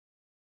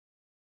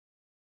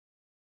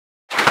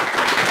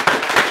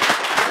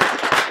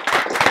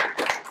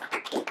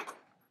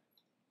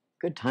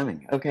Good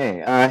timing.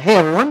 Okay. Hey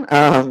everyone.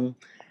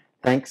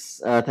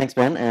 Thanks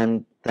Ben,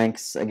 and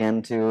thanks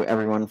again to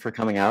everyone for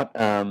coming out.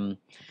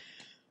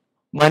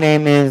 My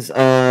name is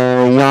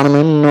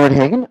Johnnemann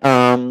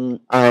Nordhagen.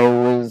 I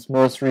was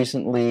most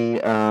recently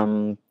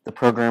the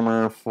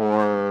programmer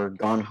for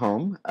Gone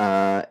Home,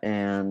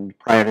 and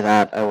prior to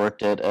that, I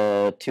worked at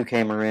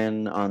 2K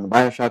Marin on the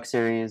BioShock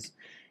series,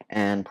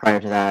 and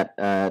prior to that,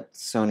 at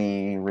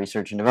Sony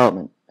Research and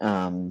Development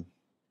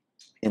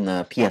in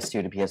the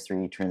PS2 to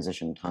PS3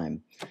 transition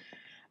time.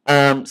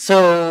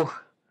 So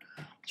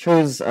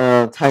chose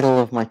title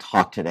of my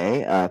talk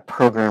today,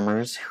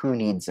 Programmers, Who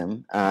Needs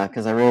Them?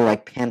 Because I really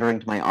like pandering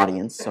to my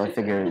audience, so I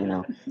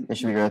figure, this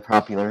should be really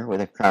popular with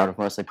a crowd of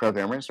mostly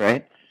programmers,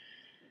 right?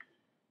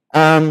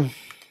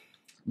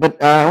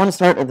 But I want to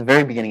start at the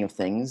very beginning of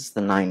things,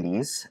 the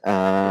 90s.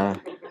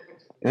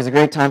 It was a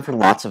great time for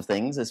lots of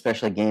things,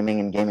 especially gaming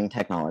and gaming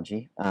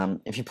technology.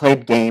 If you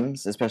played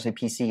games, especially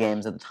PC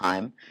games at the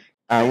time,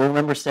 you'll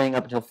remember staying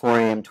up until 4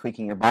 a.m.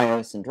 tweaking your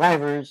BIOS and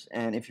drivers,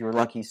 and if you were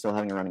lucky, still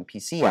having a running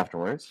PC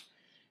afterwards.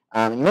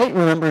 You might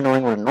remember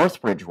knowing what a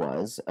Northbridge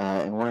was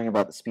and worrying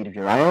about the speed of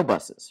your I/O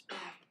buses.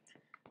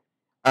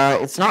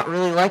 It's not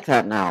really like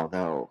that now,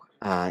 though,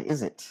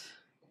 is it?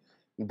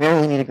 You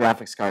barely need a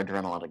graphics card to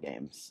run a lot of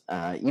games,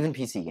 even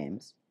PC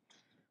games.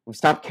 We've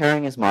stopped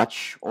caring as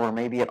much, or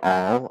maybe at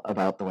all,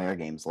 about the way our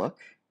games look,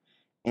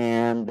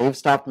 and they've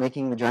stopped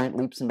making the giant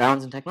leaps and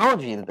bounds in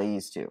technology that they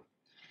used to.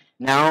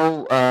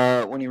 Now,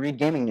 when you read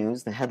gaming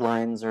news, the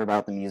headlines are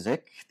about the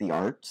music, the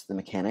art, the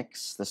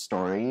mechanics, the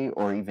story,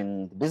 or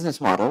even the business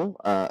model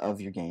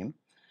of your game,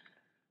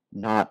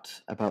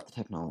 not about the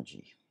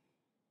technology.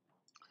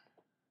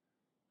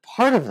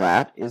 Part of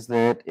that is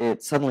that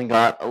it suddenly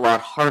got a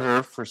lot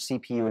harder for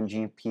CPU and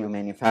GPU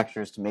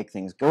manufacturers to make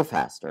things go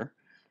faster.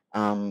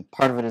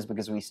 Part of it is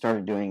because we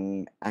started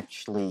doing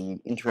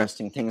actually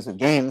interesting things with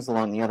games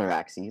along the other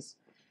axes.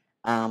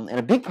 And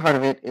a big part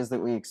of it is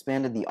that we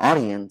expanded the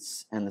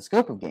audience and the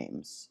scope of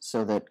games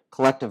so that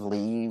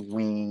collectively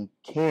we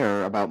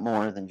care about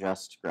more than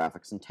just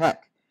graphics and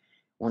tech.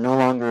 We're no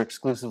longer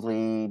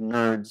exclusively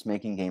nerds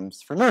making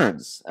games for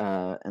nerds,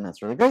 and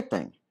that's a really great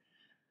thing.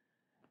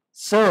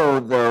 So,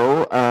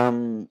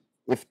 though,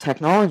 if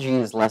technology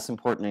is less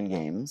important in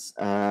games,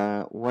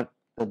 what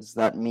does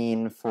that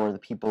mean for the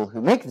people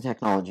who make the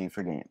technology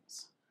for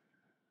games?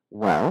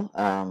 Well,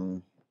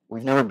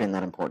 we've never been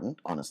that important,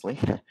 honestly.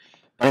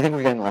 But I think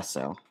we're getting less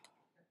so.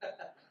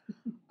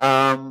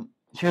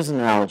 Here's an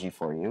analogy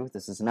for you.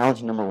 This is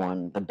analogy number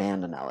one, the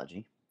band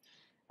analogy.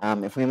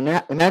 If we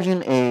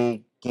imagine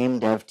a game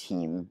dev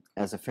team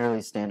as a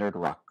fairly standard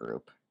rock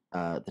group,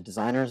 the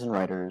designers and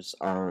writers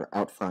are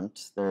out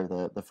front. They're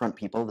the front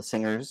people, the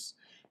singers.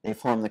 They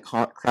form the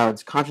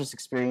crowd's conscious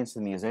experience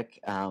of the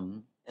music,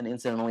 and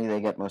incidentally, they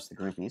get most of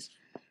the groupies.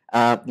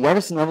 The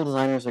artists and level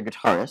designers are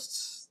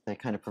guitarists. They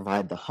kind of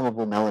provide the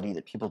hummable melody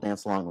that people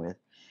dance along with.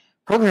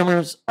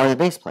 Programmers are the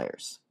bass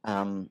players.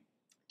 It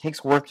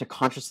takes work to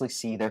consciously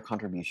see their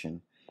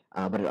contribution,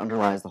 but it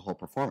underlies the whole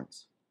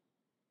performance.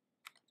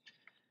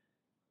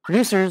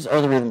 Producers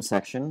are the rhythm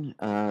section.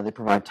 They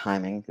provide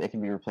timing. They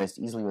can be replaced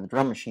easily with a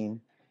drum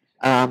machine.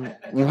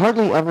 You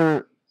hardly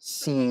ever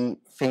see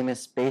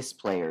famous bass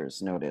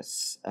players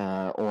notice,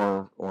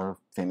 or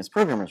famous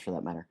programmers for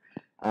that matter.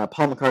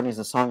 Paul McCartney's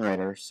a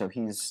songwriter, so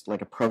he's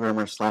like a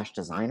programmer /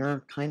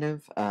 designer, kind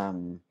of.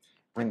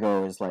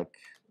 Ringo is like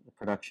the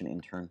production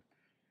intern.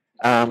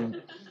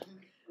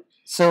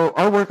 So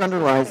our work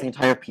underlies the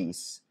entire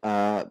piece,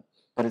 but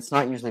it's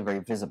not usually very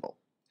visible.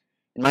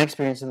 In my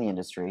experience in the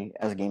industry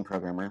as a game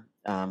programmer,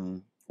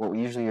 what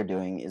we usually are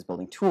doing is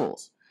building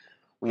tools.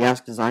 We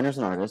ask designers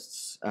and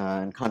artists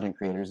and content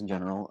creators in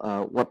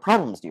general, what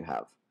problems do you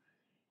have?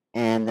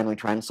 And then we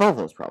try and solve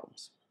those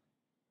problems.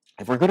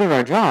 If we're good at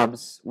our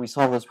jobs, we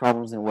solve those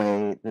problems in a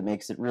way that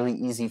makes it really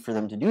easy for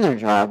them to do their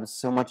jobs,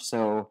 so much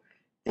so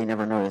they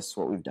never notice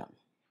what we've done.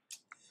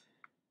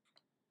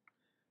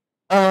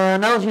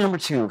 Analogy number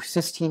two,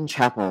 Sistine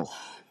Chapel.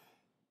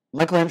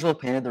 Michelangelo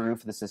painted the roof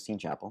of the Sistine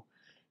Chapel.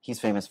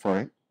 He's famous for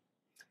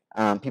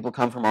it. People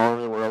come from all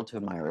over the world to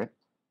admire it.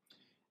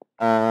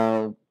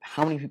 How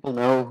many people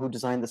know who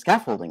designed the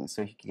scaffolding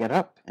so he could get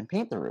up and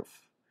paint the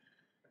roof?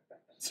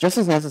 It's just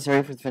as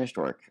necessary for the finished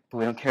work, but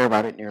we don't care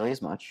about it nearly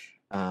as much.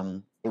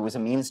 It was a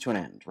means to an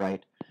end,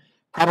 right?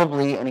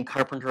 Probably any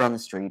carpenter on the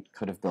street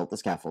could have built the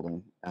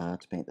scaffolding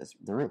to paint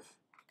the roof.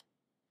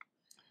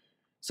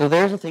 So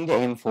there's a thing to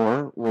aim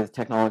for with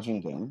technology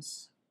and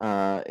games.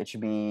 It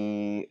should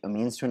be a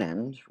means to an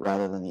end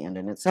rather than the end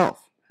in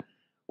itself.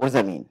 What does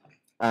that mean?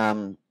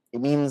 It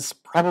means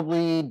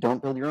probably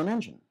don't build your own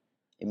engine.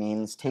 It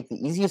means take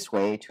the easiest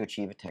way to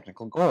achieve a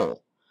technical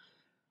goal.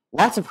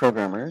 Lots of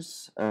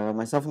programmers,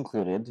 myself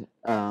included,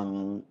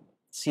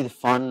 see the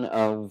fun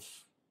of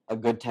a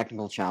good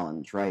technical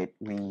challenge, right?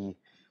 We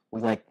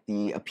like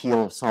the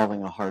appeal of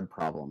solving a hard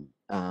problem.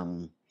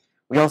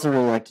 We also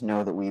really like to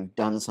know that we've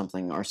done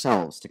something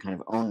ourselves to kind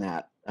of own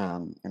that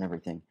and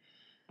everything.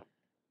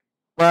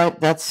 But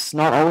that's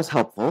not always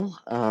helpful,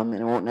 and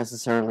it won't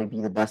necessarily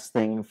be the best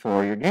thing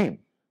for your game.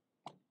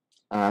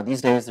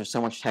 These days, there's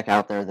so much tech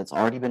out there that's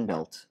already been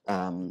built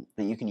that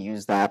you can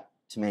use that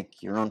to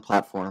make your own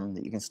platform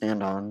that you can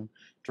stand on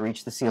to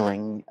reach the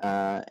ceiling,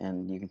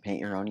 and you can paint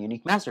your own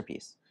unique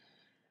masterpiece.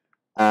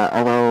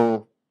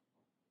 Although,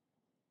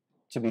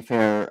 to be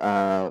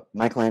fair,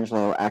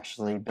 Michelangelo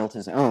actually built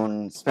his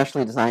own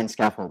specially designed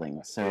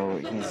scaffolding, so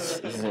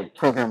he's a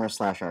programmer /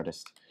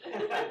 artist.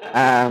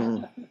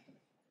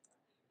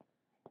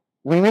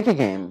 When you make a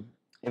game,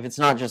 if it's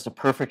not just a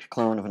perfect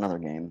clone of another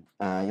game,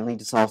 you'll need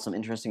to solve some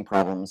interesting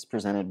problems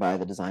presented by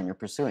the design you're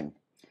pursuing.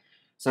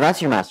 So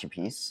that's your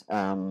masterpiece.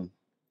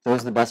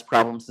 Those are the best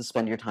problems to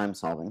spend your time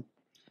solving.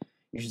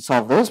 You should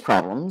solve those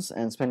problems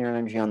and spend your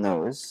energy on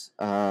those,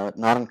 not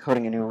on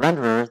coding a new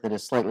renderer that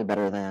is slightly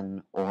better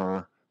than,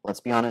 or let's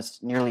be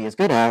honest, nearly as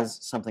good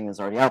as something that's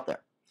already out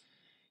there.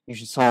 You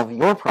should solve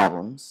your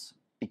problems,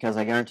 because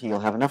I guarantee you'll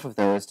have enough of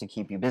those to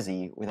keep you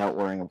busy without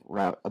worrying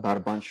about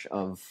a bunch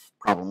of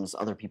problems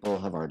other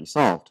people have already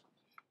solved.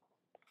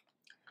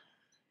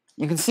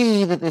 You can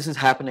see that this is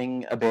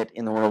happening a bit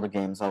in the world of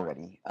games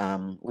already.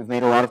 We've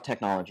made a lot of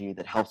technology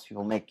that helps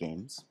people make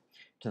games,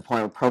 to the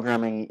point where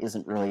programming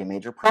isn't really a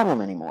major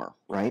problem anymore,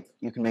 right?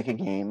 You can make a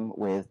game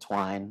with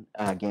Twine,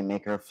 Game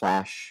Maker,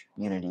 Flash,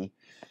 Unity,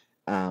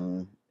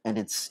 and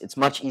it's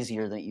much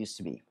easier than it used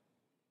to be.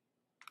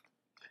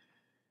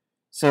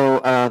 So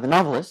The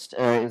Novelist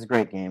is a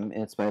great game.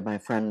 It's by my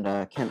friend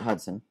Kent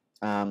Hudson.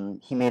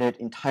 He made it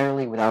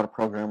entirely without a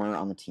programmer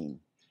on the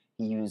team.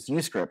 He used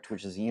Uscript,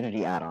 which is a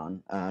Unity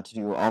add-on, to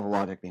do all the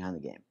logic behind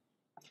the game.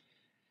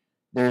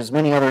 There's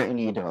many other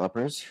indie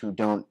developers who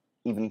don't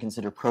even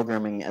consider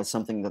programming as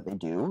something that they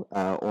do,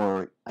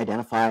 or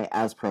identify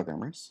as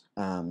programmers.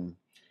 A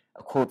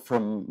quote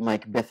from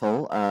Mike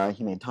Bithell,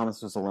 he made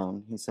Thomas Was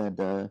Alone. He said,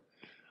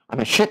 "I'm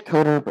a shit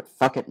coder, but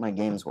fuck it, my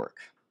games work."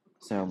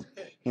 So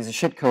he's a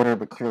shit coder,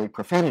 but clearly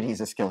profanity's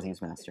a skill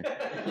he's mastered.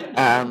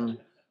 I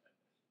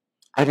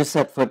just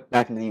set foot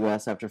back into the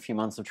U.S. after a few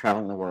months of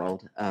traveling the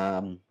world.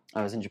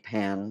 I was in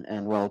Japan,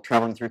 and while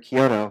traveling through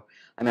Kyoto,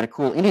 I met a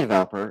cool indie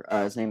developer.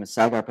 His name is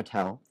Sagar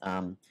Patel,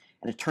 and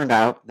it turned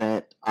out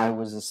that I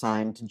was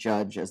assigned to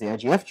judge as the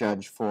IGF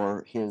judge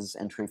for his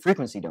entry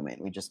frequency domain.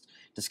 We just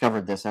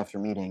discovered this after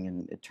meeting,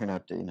 and it turned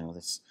out to,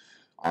 this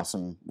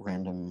awesome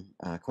random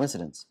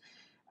coincidence.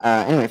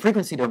 Anyway,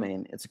 frequency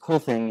domain, it's a cool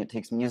thing. It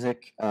takes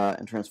music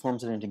and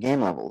transforms it into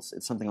game levels.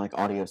 It's something like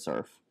audio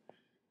surf.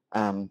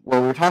 While we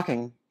were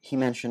talking, he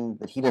mentioned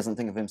that he doesn't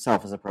think of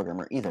himself as a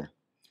programmer either.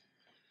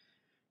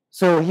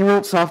 So he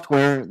wrote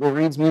software that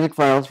reads music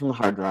files from the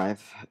hard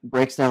drive,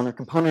 breaks down their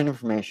component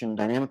information,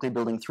 dynamically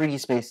building 3D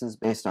spaces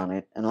based on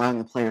it, and allowing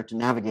the player to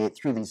navigate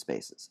through these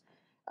spaces.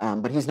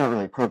 But he's not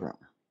really a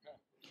programmer.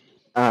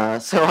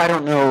 So I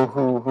don't know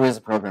who is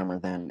a programmer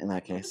then, in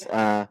that case.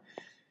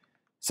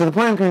 So the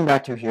point I'm coming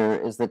back to here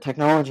is that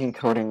technology and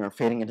coding are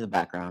fading into the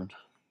background.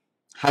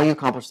 How you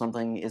accomplish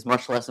something is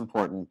much less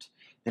important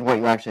than what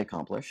you actually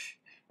accomplish,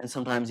 and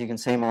sometimes you can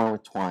say more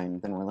with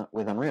Twine than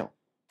with Unreal.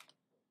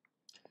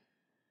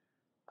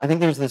 I think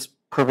there's this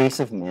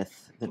pervasive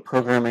myth that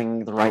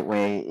programming the right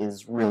way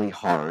is really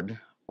hard,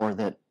 or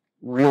that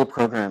real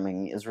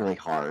programming is really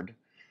hard.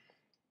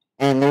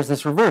 And there's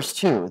this reverse,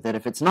 too, that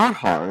if it's not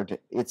hard,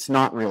 it's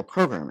not real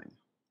programming.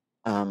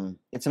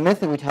 It's a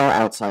myth that we tell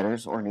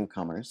outsiders or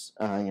newcomers.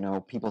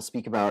 People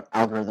speak about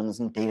algorithms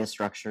and data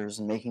structures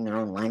and making their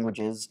own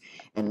languages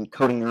and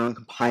coding their own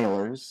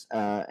compilers.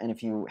 And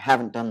if you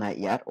haven't done that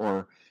yet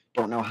or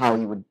don't know how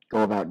you would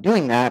go about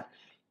doing that,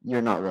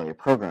 you're not really a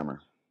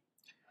programmer.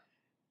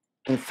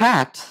 In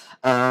fact,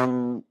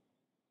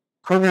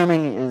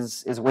 programming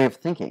is a way of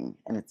thinking,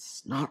 and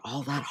it's not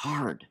all that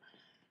hard.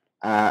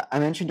 I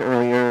mentioned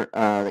earlier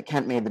that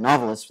Kent made The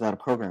Novelist without a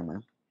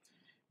programmer,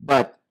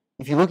 but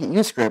if you look at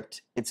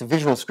Uscript, it's a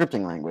visual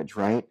scripting language,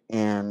 right?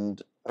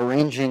 And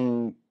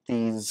arranging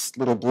these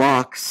little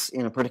blocks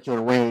in a particular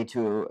way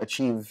to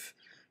achieve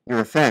your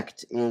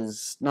effect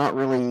is not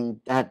really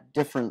that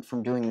different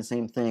from doing the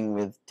same thing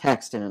with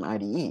text in an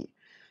IDE.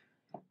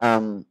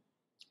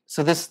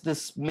 So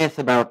this myth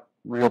about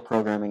real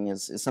programming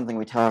is something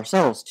we tell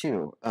ourselves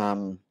too.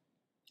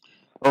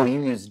 Oh,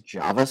 you use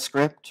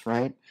JavaScript,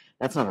 right?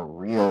 That's not a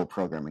real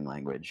programming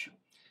language.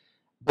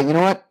 But you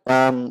know what?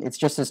 It's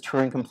just as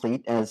Turing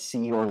complete as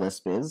C or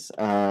Lisp is.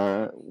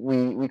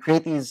 We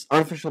create these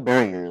artificial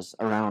barriers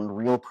around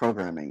real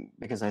programming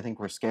because I think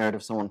we're scared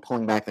of someone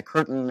pulling back the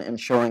curtain and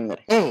showing that,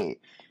 hey,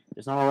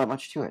 there's not all that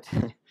much to it.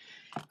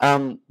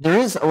 There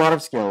is a lot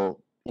of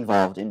skill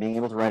involved in being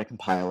able to write a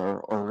compiler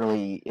or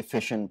really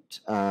efficient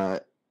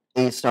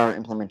A-star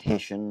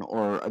implementation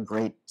or a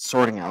great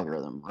sorting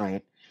algorithm,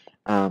 right?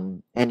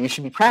 And you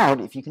should be proud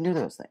if you can do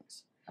those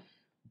things.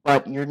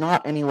 But you're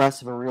not any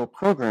less of a real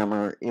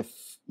programmer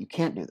if you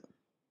can't do them.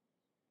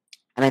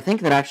 And I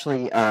think that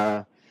actually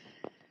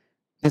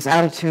this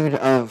attitude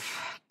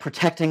of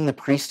protecting the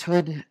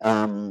priesthood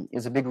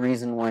is a big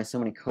reason why so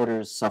many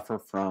coders suffer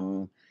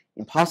from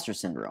imposter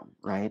syndrome,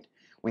 right?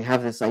 We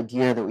have this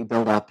idea that we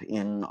build up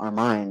in our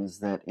minds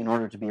that in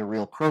order to be a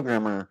real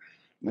programmer,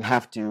 you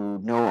have to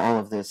know all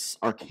of this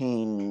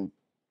arcane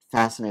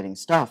fascinating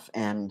stuff.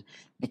 And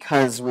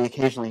because we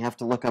occasionally have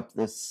to look up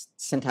this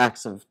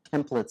syntax of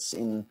templates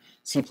in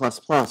C++,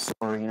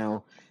 or, you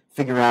know,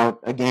 figure out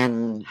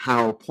again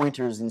how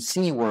pointers in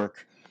C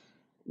work,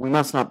 we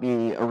must not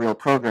be a real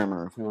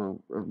programmer. If we were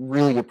a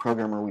really good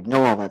programmer, we'd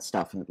know all that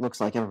stuff, and it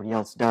looks like everybody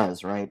else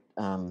does, right?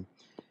 So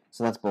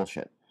that's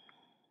bullshit.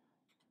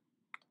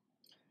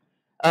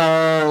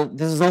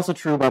 This is also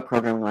true about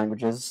programming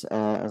languages,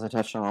 as I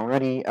touched on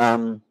already.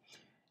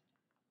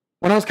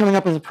 When I was coming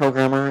up as a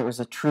programmer, it was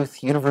a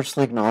truth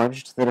universally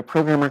acknowledged that a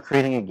programmer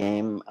creating a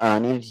game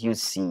needed to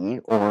use C,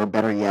 or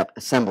better yet,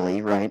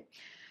 assembly, right?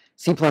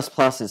 C++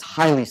 is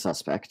highly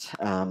suspect,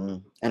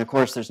 and of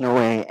course there's no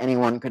way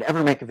anyone could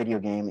ever make a video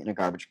game in a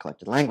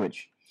garbage-collected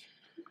language.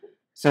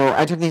 So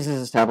I took these as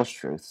established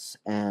truths,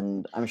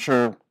 and I'm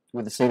sure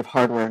with the state of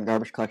hardware and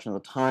garbage collection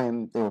at the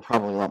time, they were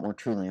probably a lot more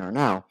true than they are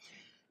now.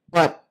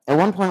 But at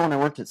one point when I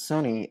worked at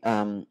Sony,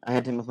 I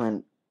had to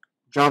implement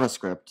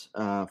JavaScript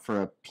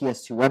for a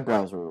PS2 web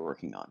browser we were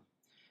working on.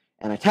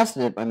 And I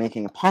tested it by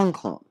making a Pong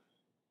clone.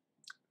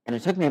 And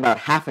it took me about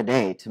half a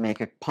day to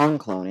make a Pong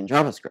clone in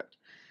JavaScript.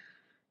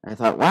 And I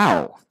thought,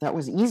 wow, that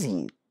was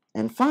easy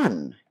and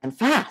fun and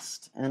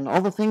fast and all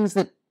the things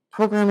that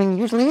programming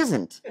usually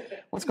isn't.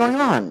 What's going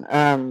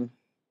on?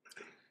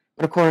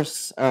 But of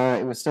course,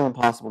 it was still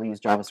impossible to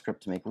use JavaScript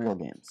to make real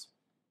games.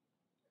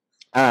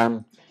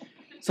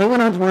 So I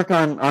went on to work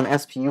on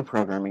SPU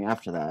programming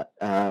after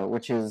that,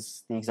 which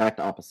is the exact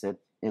opposite.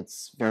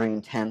 It's very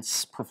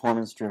intense,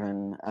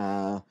 performance-driven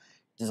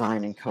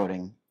design and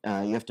coding.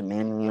 You have to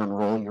manually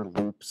unroll your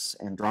loops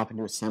and drop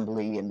into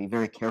assembly and be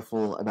very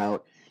careful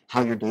about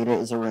how your data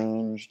is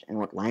arranged and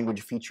what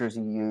language features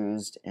you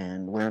used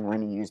and where and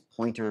when you used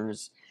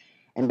pointers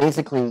and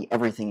basically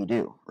everything you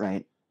do,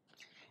 right?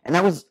 And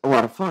that was a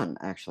lot of fun,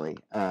 actually.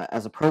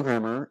 As a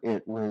programmer,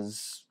 it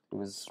was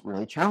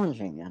really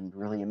challenging and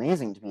really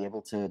amazing to be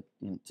able to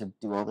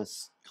do all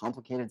this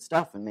complicated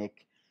stuff and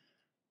make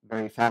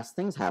very fast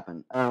things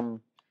happen.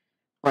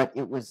 But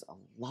it was a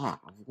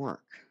lot of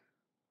work.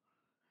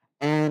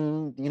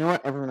 And you know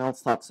what? Everyone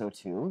else thought so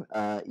too.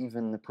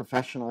 Even the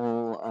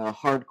professional,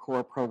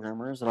 hardcore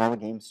programmers at all the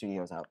game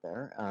studios out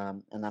there.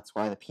 And that's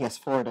why the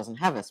PS4 doesn't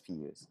have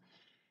SPUs.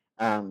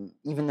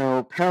 Even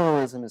though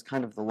parallelism is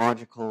kind of the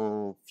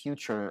logical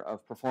future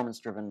of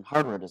performance-driven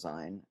hardware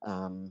design,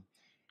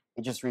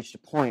 it just reached a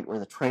point where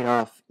the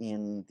trade-off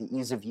in the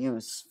ease of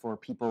use for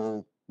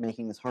people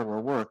making this hardware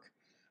work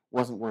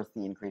wasn't worth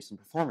the increase in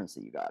performance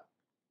that you got.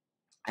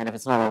 And if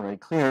it's not already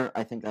clear,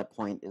 I think that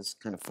point is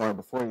kind of far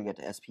before you get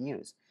to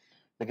SPUs,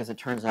 because it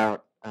turns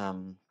out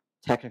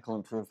technical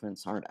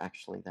improvements aren't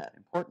actually that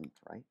important,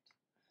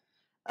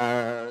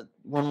 right?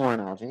 One more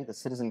analogy, the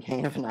Citizen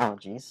Kane of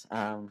analogies.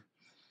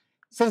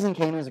 Citizen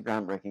Kane was a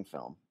groundbreaking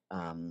film,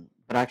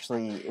 but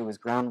actually it was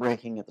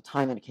groundbreaking at the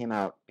time that it came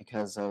out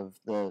because of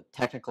the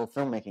technical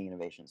filmmaking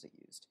innovations it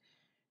used.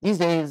 These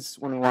days,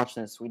 when we watch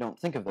this, we don't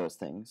think of those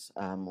things.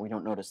 We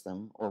don't notice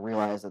them or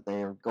realize that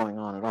they are going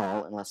on at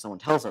all unless someone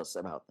tells us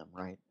about them,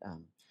 right?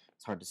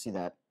 It's hard to see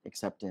that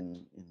except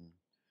in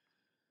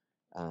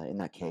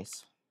that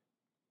case.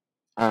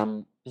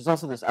 There's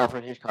also this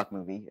Alfred Hitchcock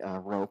movie,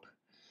 Rope.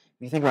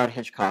 If you think about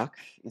Hitchcock,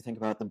 you think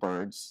about The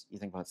Birds, you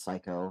think about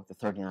Psycho, The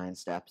 39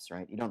 Steps,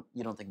 right? You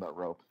don't think about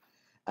Rope.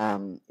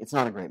 It's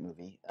not a great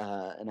movie,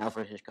 and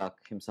Alfred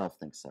Hitchcock himself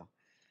thinks so.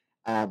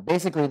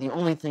 Basically, the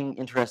only thing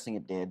interesting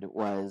it did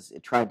was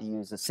it tried to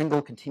use a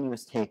single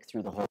continuous take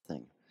through the whole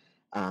thing.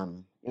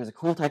 It was a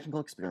cool technical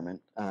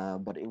experiment,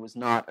 but it was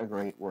not a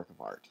great work of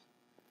art.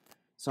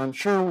 So I'm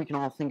sure we can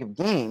all think of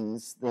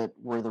games that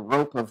were the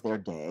Rope of their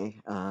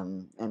day,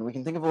 and we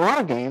can think of a lot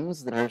of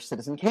games that are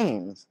Citizen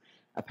Kanes,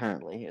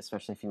 apparently,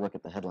 especially if you look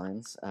at the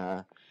headlines,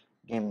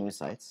 game news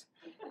sites.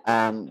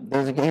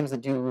 Those are games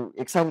that do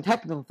exciting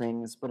technical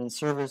things, but in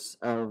service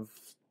of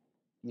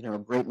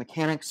great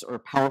mechanics or a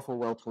powerful,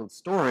 well-told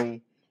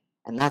story,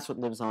 and that's what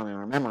lives on in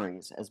our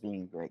memories as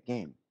being a great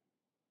game.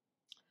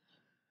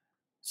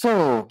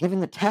 So, given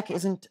that tech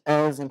isn't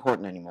as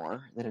important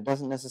anymore, that it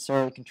doesn't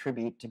necessarily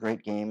contribute to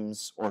great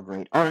games or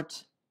great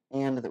art,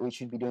 and that we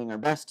should be doing our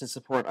best to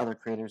support other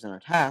creators in our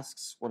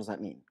tasks, what does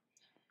that mean?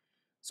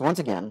 So once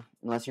again,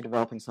 unless you're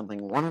developing something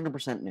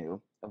 100%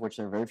 new, of which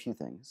there are very few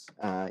things,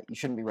 you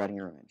shouldn't be writing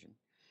your own engine.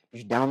 You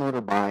should download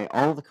or buy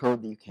all of the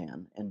code that you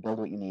can and build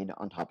what you need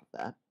on top of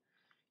that.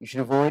 You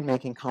should avoid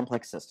making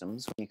complex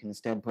systems. You can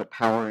instead put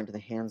power into the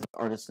hands of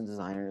artists and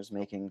designers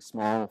making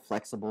small,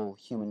 flexible,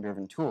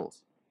 human-driven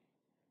tools.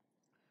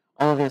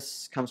 All of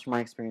this comes from my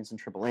experience in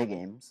AAA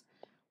games,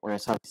 where I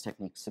saw these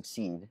techniques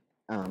succeed.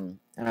 And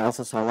I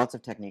also saw lots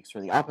of techniques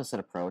where the opposite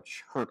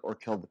approach hurt or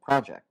killed the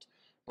project,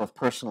 both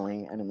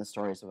personally and in the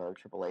stories of other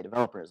AAA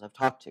developers I've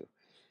talked to.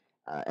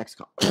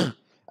 XCOM.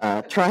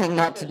 Trying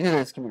not to do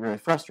this can be really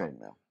frustrating,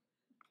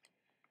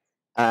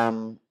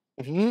 though.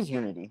 If you use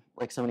Unity,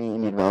 like so many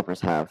indie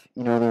developers have,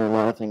 you know there are a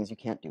lot of things you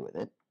can't do with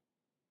it.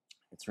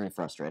 It's really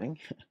frustrating.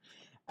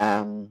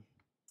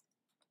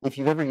 If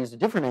you've ever used a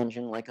different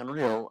engine, like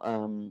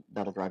Unreal,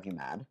 that'll drive you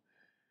mad.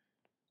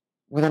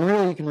 With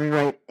Unreal, you can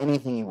rewrite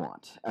anything you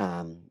want.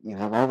 You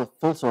have all the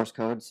full source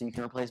code, so you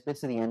can replace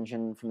bits of the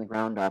engine from the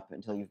ground up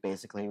until you've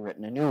basically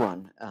written a new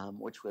one,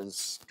 which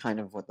was kind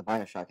of what the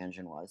BioShock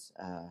engine was.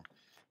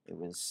 It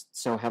was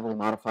so heavily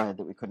modified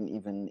that we couldn't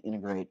even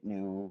integrate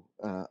new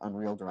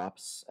Unreal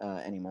drops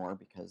anymore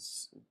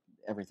because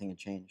everything had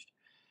changed.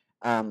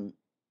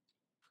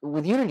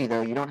 With Unity,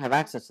 though, you don't have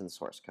access to the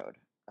source code.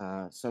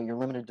 So you're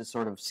limited to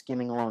sort of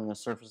skimming along the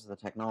surface of the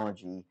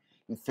technology.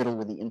 You fiddle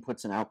with the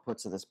inputs and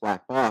outputs of this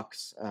black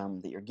box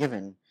that you're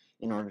given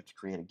in order to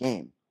create a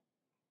game.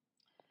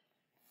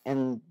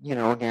 And, you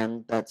know,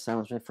 again, that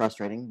sounds really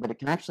frustrating, but it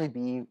can actually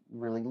be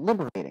really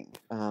liberating.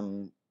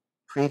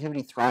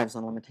 Creativity thrives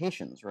on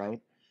limitations, right?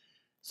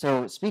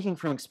 So speaking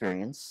from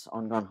experience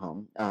on Gone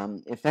Home,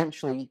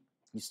 eventually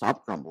you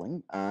stop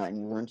grumbling and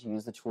you learn to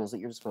use the tools at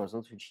your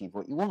disposal to achieve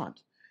what you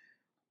want.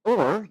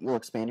 Or you'll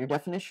expand your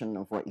definition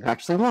of what you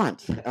actually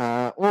want.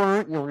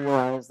 Or you'll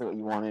realize that what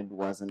you wanted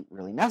wasn't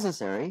really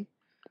necessary.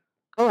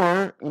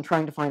 Or in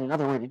trying to find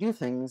another way to do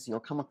things, you'll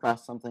come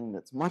across something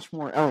that's much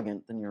more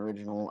elegant than your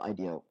original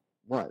idea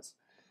was.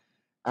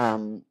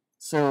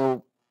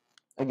 So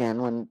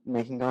again, when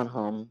making Gone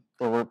Home,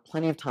 there were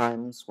plenty of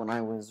times when I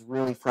was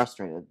really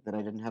frustrated that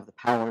I didn't have the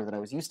power that I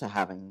was used to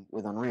having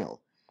with Unreal.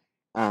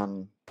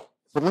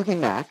 But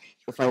looking back,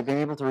 if I had been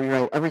able to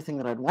rewrite everything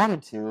that I'd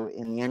wanted to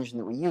in the engine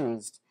that we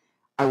used,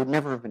 I would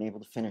never have been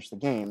able to finish the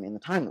game in the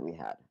time that we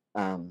had.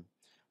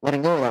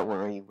 Letting go of that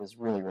worry was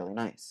really, really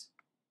nice.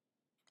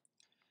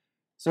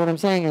 So what I'm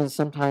saying is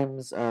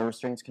sometimes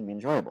restraints can be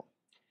enjoyable.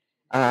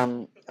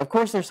 Of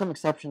course, there's some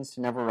exceptions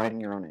to never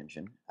writing your own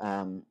engine.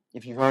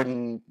 If you've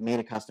already made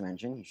a custom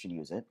engine, you should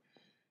use it.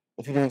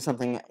 If you're doing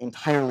something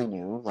entirely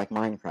new, like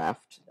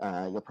Minecraft,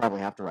 you'll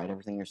probably have to write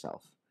everything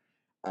yourself.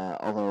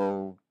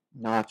 Although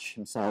Notch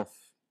himself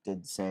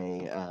did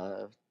say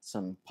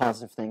some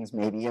positive things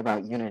maybe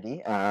about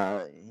Unity.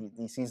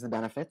 He sees the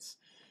benefits.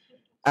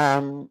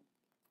 And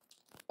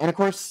of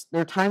course,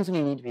 there are times when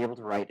you need to be able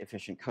to write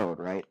efficient code,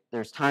 right?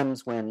 There's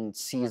times when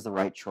C is the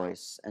right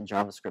choice and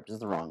JavaScript is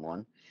the wrong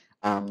one.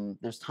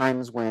 There's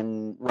times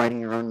when writing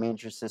your own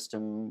major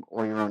system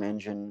or your own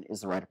engine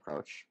is the right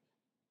approach.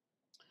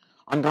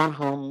 On Gone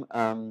Home,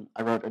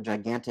 I wrote a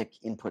gigantic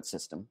input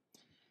system.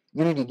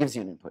 Unity gives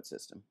you an input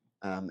system.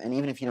 And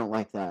even if you don't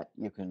like that,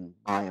 you can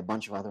buy a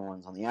bunch of other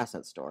ones on the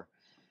asset store.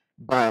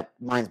 But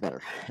mine's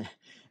better.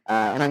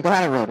 And I'm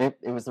glad I wrote it.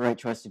 It was the right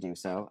choice to do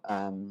so.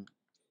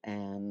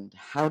 And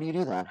how do you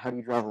do that? How do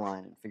you draw the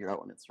line and figure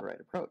out when it's the right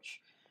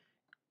approach?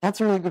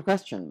 That's a really good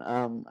question.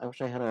 I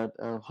wish I had a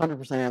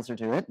 100% answer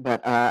to it,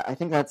 but I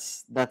think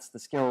that's the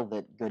skill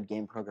that good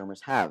game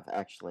programmers have,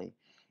 actually,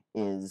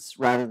 is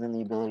rather than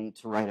the ability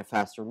to write a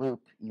faster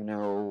loop, you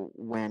know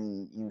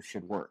when you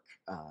should work.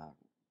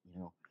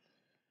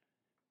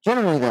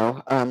 Generally,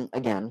 though,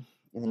 again,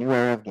 in the new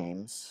era of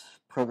games,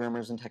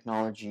 programmers and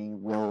technology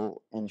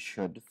will and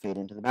should fade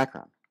into the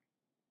background.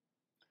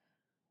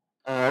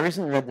 I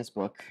recently read this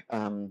book,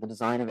 The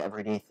Design of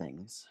Everyday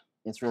Things.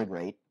 It's really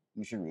great.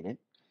 You should read it.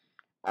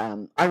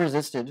 I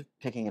resisted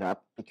picking it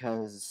up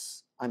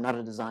because I'm not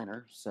a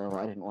designer, so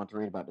I didn't want to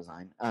read about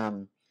design.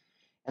 And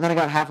then I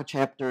got half a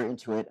chapter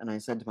into it, and I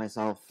said to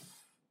myself,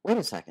 wait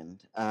a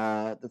second.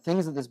 The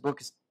things that this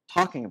book is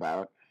talking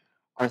about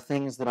are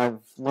things that I've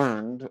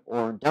learned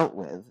or dealt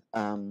with.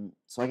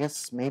 So I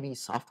guess maybe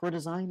software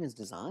design is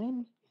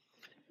design?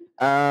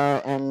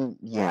 And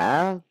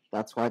yeah,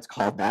 that's why it's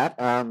called that.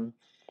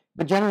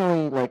 But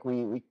generally, like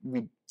we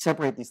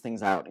separate these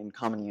things out in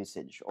common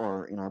usage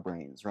or in our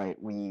brains, right?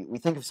 We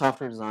think of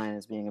software design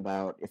as being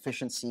about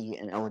efficiency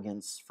and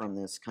elegance from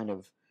this kind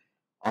of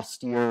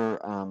austere,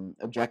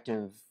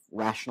 objective,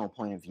 rational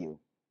point of view.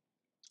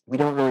 We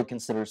don't really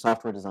consider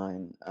software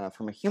design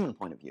from a human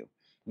point of view,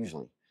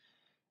 usually.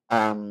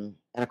 And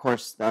of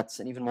course, that's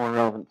an even more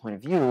relevant point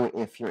of view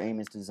if your aim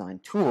is to design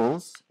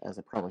tools, as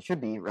it probably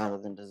should be, rather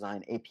than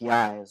design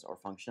APIs or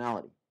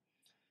functionality.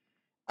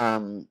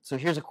 So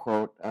here's a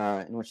quote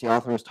in which the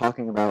author is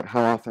talking about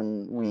how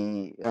often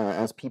we,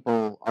 as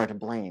people, are to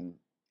blame,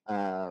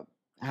 how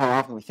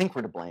often we think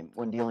we're to blame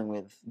when dealing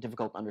with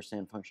difficult to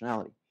understand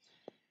functionality.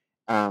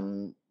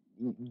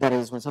 That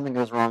is, when something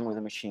goes wrong with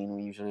a machine,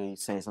 we usually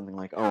say something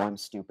like, oh, I'm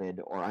stupid,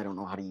 or I don't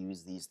know how to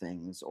use these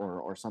things,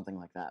 or something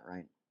like that,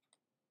 right?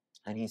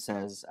 And he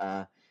says,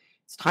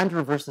 it's time to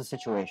reverse the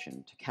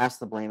situation, to cast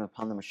the blame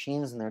upon the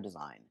machines and their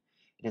design.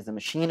 It is the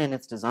machine and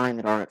its design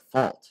that are at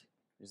fault.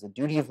 It is the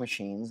duty of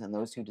machines and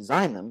those who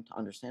design them to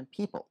understand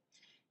people.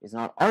 It is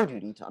not our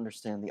duty to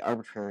understand the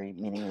arbitrary,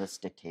 meaningless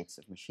dictates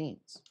of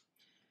machines.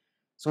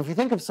 So if you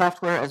think of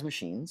software as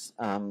machines,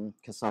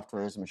 because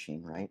software is a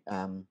machine, right?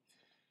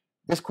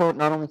 This quote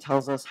not only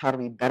tells us how to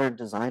be better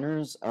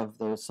designers of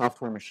those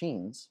software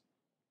machines,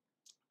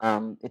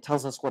 it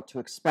tells us what to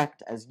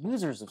expect as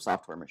users of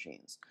software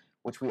machines,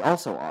 which we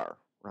also are,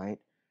 right?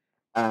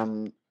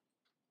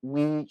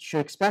 We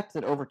should expect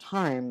that over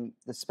time,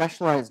 the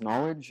specialized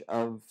knowledge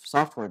of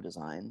software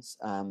designs,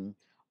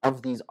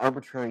 of these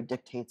arbitrary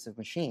dictates of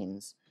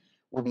machines,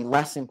 will be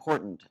less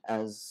important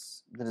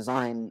as the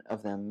design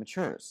of them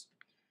matures.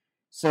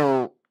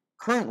 So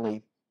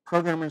currently,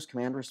 programmers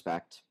command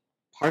respect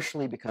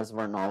partially because of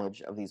our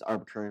knowledge of these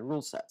arbitrary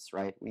rule sets,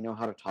 right? We know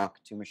how to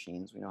talk to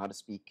machines. We know how to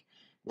speak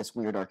this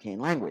weird arcane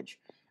language.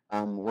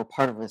 We're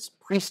part of this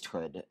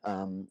priesthood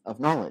of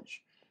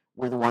knowledge.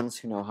 We're the ones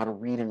who know how to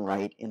read and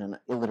write in an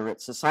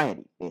illiterate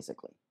society,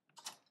 basically.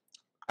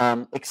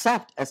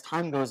 Except as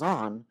time goes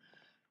on,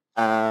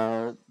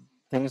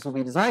 things will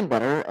be designed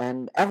better,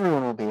 and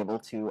everyone will be able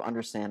to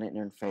understand it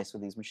and interface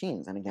with these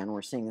machines. And again,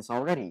 we're seeing this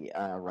already,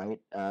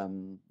 right?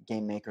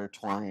 Game Maker,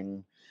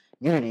 Twine,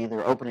 Unity,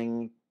 they're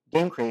opening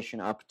game creation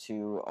up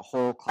to a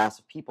whole class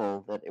of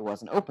people that it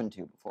wasn't open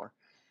to before.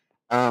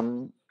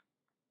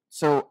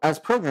 So as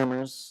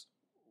programmers,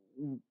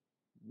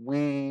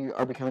 we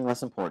are becoming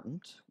less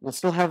important. We'll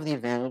still have the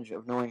advantage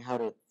of knowing how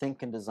to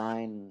think and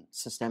design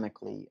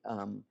systemically.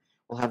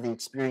 We'll have the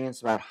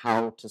experience about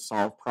how to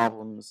solve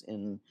problems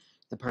in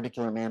the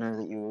particular manner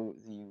that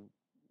you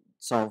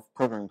solve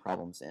programming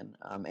problems in,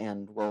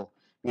 and we'll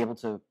be able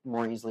to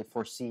more easily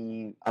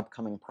foresee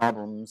upcoming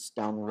problems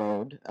down the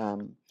road.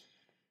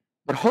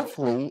 But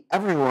hopefully,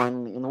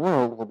 everyone in the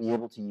world will be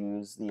able to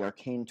use the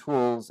arcane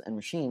tools and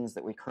machines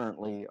that we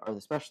currently are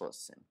the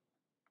specialists in.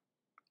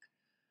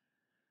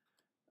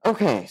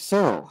 Okay,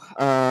 so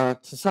to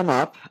sum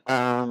up,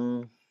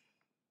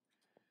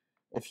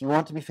 if you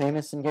want to be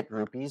famous and get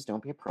groupies,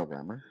 don't be a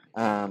programmer.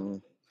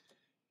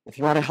 If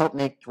you want to help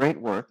make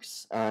great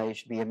works, you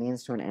should be a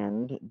means to an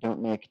end.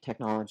 Don't make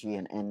technology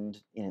an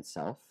end in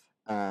itself.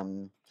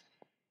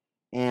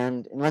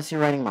 And unless you're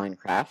writing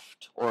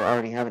Minecraft or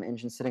already have an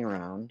engine sitting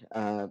around,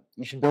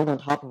 you should build on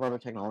top of other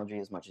technology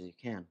as much as you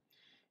can.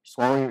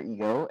 Swallow your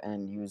ego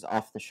and use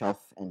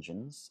off-the-shelf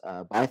engines,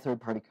 buy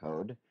third-party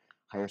code,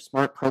 hire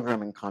smart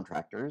programming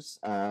contractors,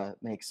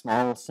 make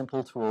small,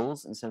 simple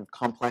tools instead of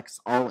complex,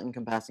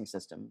 all-encompassing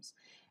systems,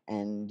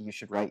 and you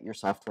should write your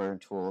software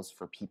and tools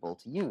for people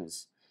to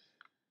use.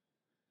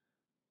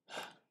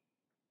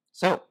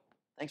 So,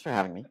 thanks for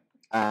having me,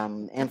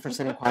 and for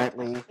sitting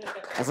quietly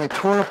as I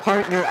tore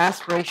apart your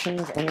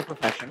aspirations and your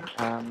profession.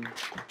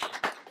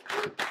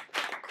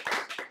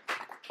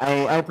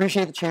 I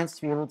appreciate the chance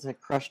to be able to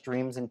crush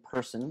dreams in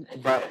person,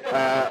 but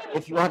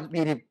if you want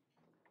me to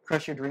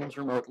crush your dreams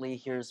remotely,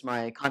 here's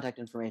my contact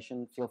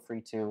information. Feel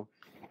free to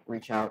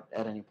reach out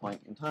at any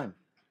point in time.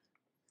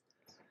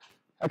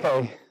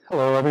 Okay,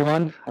 hello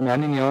everyone. I'm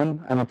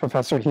Johnnemann. I'm a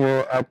professor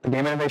here at the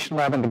Game Innovation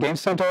Lab and the Game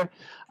Center.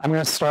 I'm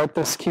going to start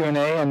this Q&A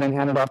and then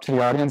hand it off to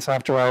the audience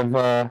after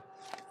I've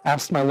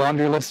asked my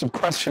laundry list of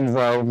questions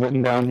that I've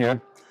written down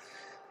here.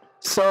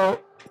 So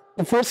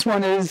the first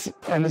one is,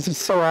 and this is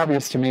so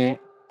obvious to me,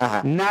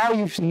 now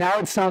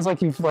it sounds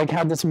like you've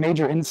had this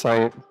major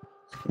insight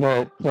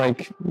that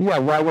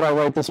why would I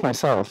write this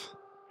myself?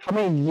 How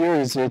many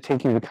years did it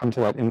take you to come to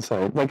that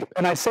insight?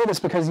 And I say this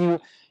because you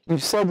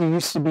said you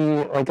used to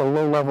be like a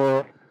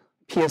low-level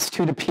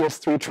PS2 to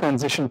PS3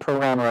 transition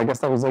programmer. I guess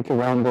that was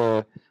around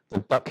the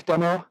Duck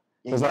demo.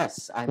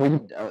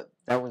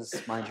 That was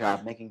my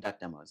job, making Duck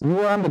demos. You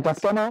were on the Duck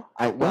demo?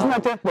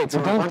 Wasn't that Wait,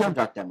 so there were a bunch of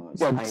Duck demos.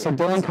 Yeah, so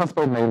Dylan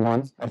Cuthbert made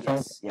one, I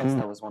think. Yes,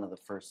 that was one of the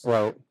first.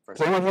 Right.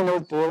 Does anyone here know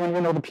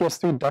the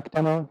PS3 Duck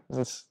demo?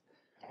 There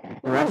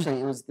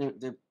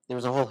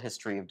was a whole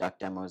history of Duck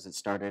demos. It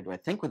started, I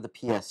think, with the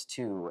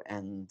PS2,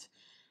 and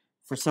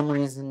for some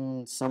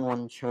reason,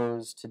 someone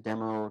chose to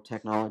demo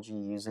technology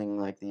using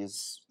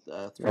these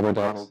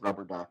three-bottled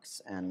rubber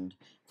ducks, and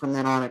from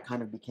then on, it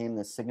kind of became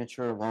the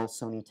signature of all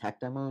Sony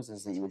tech demos,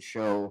 is that you would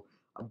show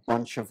a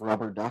bunch of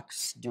rubber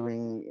ducks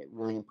doing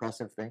really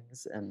impressive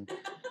things, and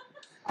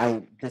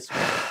I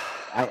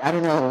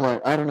don't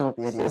know what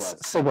the idea was.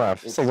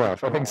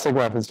 SIGGRAPH. I think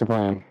SIGGRAPH is to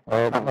blame.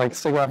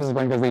 SIGGRAPH is to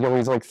blame because they'd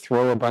always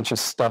throw a bunch of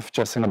stuff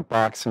just in a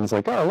box, and it's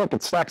oh look,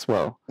 it stacks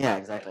well. Yeah,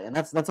 exactly, and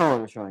that's all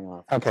it was showing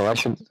off. Okay, I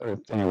should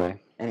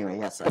anyway. Anyway,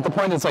 yes. But the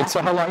point is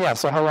so how long? Yeah,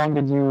 so how long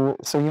did you?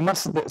 So you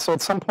must. So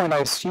at some point, I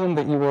assumed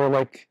that you were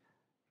like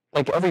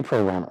every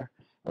programmer,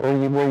 or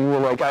you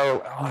were I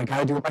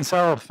gotta do it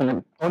myself,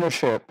 and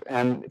ownership,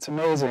 and it's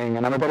amazing,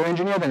 and I'm a better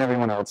engineer than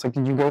everyone else.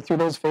 Did you go through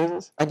those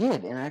phases? I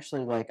did, and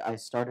actually, I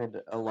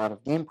started a lot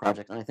of game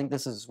projects, and I think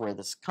this is where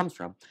this comes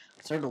from.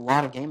 I started a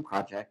lot of game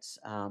projects,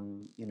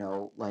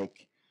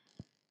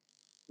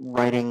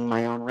 writing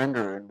my own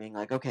renderer and being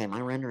okay, my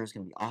renderer is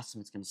going to be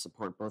awesome. It's going to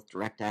support both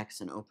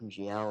DirectX and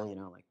OpenGL,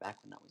 back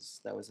when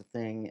that was a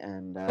thing.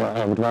 And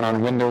I would run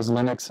on Windows,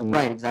 Linux, and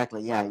right,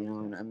 exactly, yeah.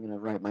 And I'm going to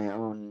write my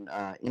own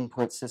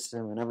input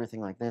system and everything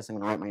like this. I'm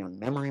going to write my own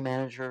memory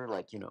manager,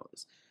 got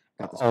this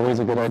always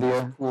a good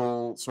idea,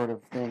 cool sort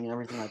of thing and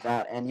everything like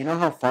that. And you know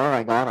how far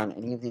I got on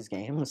any of these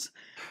games?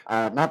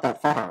 Not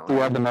that far. Do you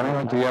have the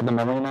memory? Do you have the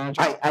memory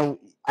manager?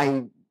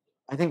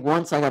 I think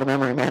once I got a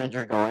memory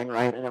manager going,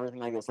 right, and everything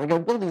like this. I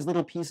would build these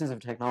little pieces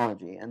of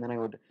technology, and then I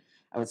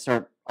would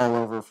start all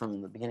over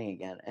from the beginning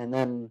again. And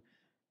then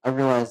I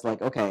realized,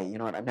 okay, you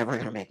know what? I'm never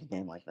going to make a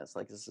game like this.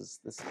 This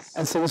is.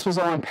 And so this was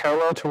all in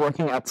parallel to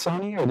working at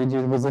Sony, or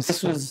was this?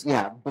 This was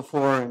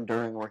before and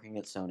during working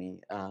at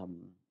Sony.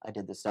 I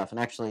did this stuff, and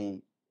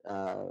actually,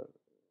 I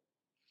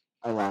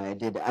lie.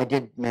 I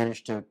did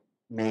manage to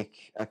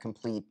make a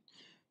complete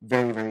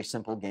very, very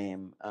simple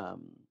game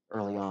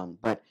early on.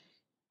 But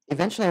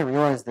eventually I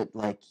realized that,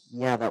 like,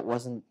 yeah, that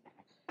wasn't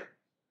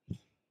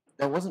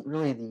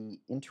really the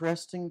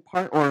interesting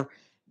part, or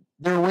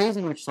there are ways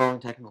in which solving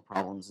technical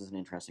problems is an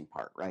interesting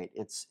part, right?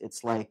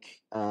 It's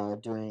like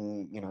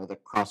doing, you know, the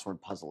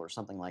crossword puzzle or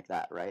something like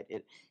that, right?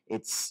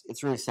 It's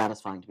really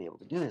satisfying to be able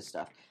to do this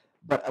stuff,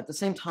 but at the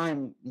same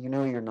time, you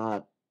know, you're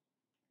not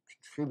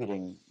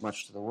contributing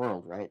much to the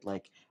world, right?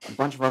 Like, a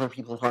bunch of other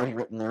people have already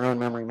written their own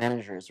memory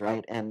managers,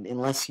 right? And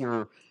unless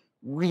you're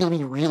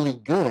really, really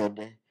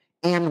good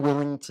and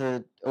willing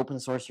to open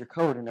source your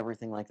code and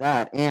everything like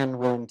that, and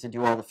willing to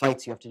do all the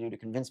fights you have to do to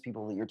convince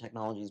people that your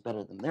technology is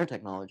better than their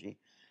technology,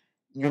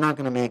 you're not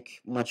going to make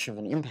much of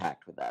an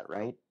impact with that,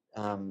 right?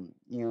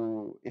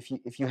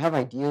 If you have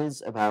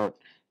ideas about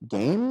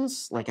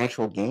games, like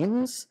actual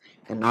games,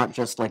 and not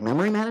just like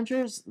memory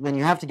managers, then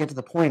you have to get to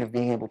the point of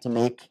being able to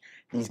make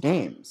these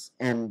games.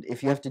 And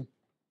if you have to,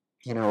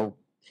 you know,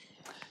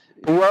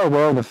 You are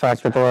aware of the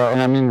fact that there are,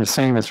 and I mean, we're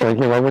saying this right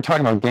here, well, we're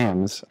talking about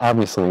games,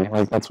 obviously,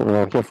 like that's what we're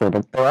all here for,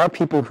 but there are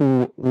people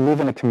who live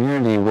in a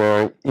community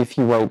where if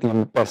you write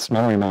the best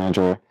memory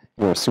manager,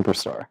 you're a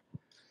superstar.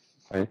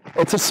 Right?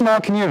 It's a small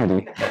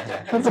community.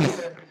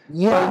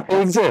 yeah,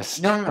 it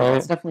exists. No, right?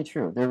 that's definitely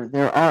true.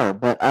 There are,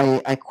 but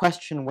I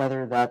question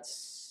whether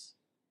that's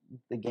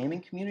the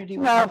gaming community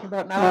we're talking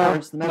about now, or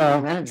it's the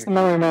memory management. It's the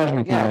memory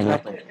management community. Yeah,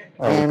 exactly.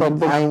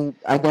 And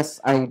I guess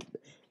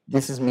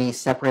this is me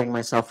separating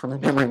myself from the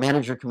memory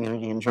manager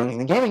community and joining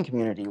the gaming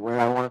community, where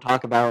I want to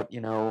talk about,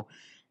 you know,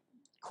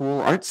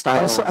 cool art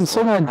styles. I'm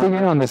still going to dig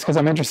in on this because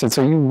I'm interested.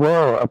 So you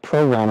were a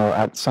programmer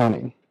at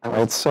Sony.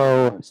 Right,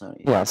 so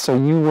yeah, so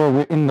you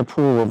were in the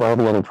pool of all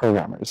the other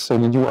programmers. So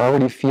did you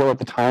already feel at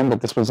the time that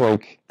this was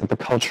like that the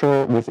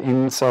culture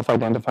within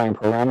self-identifying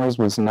programmers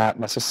was not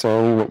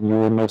necessarily what you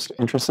were most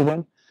interested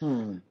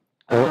in,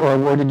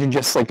 or did you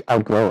just like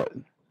outgrow it?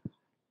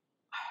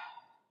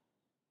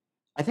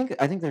 I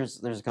think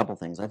there's a couple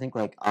things. I think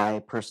like I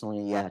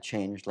personally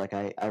changed. Like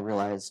I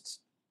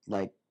realized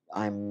like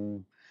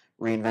I'm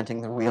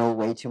reinventing the wheel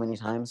way too many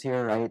times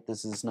here. Right,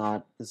 this is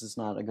not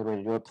a good way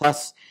to do it.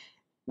 Plus,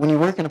 when you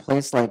work in a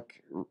place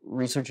like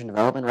research and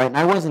development, right? And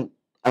I wasn't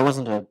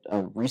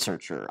a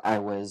researcher. I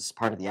was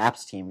part of the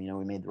apps team. You know,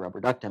 we made the rubber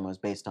duck demos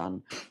based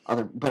on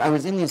other. But I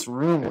was in this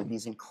room with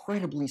these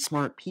incredibly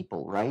smart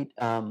people, right?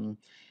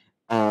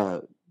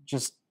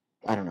 Just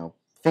I don't know,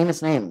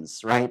 famous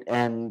names, right?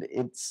 And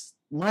it's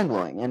mind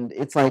blowing. And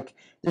it's like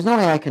there's no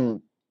way I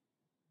can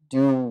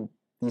do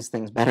these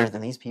things better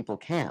than these people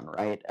can,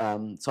 right?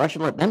 So I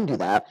should let them do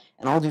that,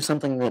 and I'll do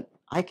something that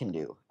I can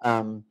do.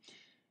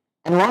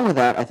 And along with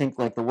that, I think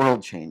like the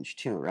world changed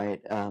too,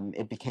 right?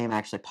 It became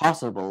actually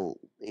possible.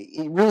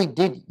 It really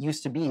did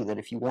used to be that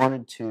if you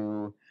wanted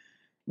to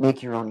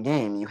make your own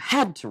game, you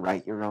had to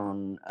write your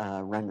own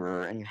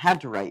renderer, and you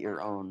had to write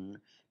your own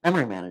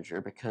memory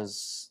manager,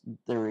 because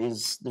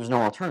there's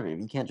no alternative.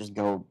 You can't just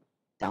go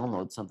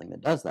download something that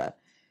does that.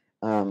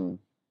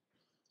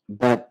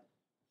 But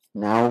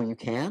now you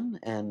can,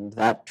 and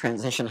that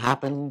transition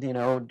happened, you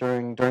know,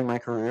 during my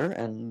career,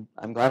 and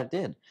I'm glad it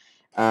did.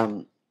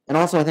 And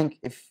also, I think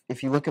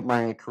if you look at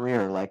my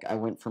career, like I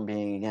went from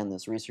being, again,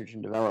 this research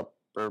and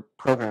developer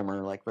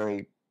programmer, like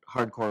very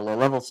hardcore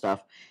low-level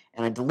stuff,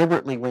 and I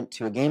deliberately went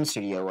to a game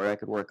studio where I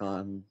could work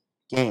on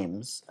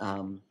games,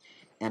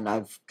 and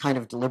I've kind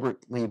of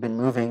deliberately been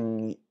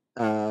moving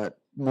more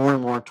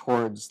and more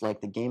towards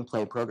like the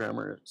gameplay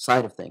programmer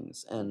side of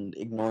things, and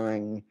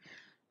ignoring,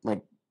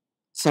 like,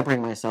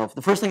 separating myself.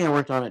 The first thing I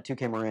worked on at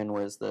 2K Marin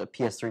was the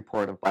PS3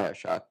 port of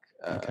BioShock,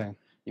 the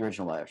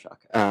original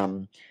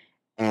BioShock.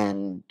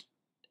 And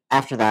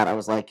after that, I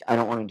was like, I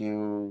don't want to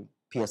do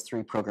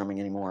PS3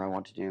 programming anymore. I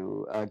want to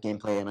do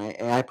gameplay and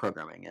AI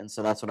programming. And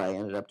so that's what I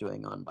ended up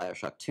doing on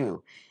BioShock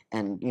 2.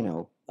 And, you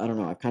know, I don't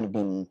know, I've kind of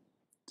been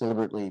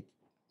deliberately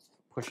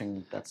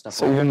pushing that stuff.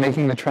 So you've been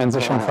making the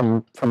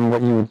transition from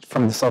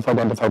the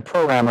self-identified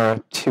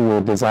programmer to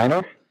a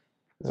designer?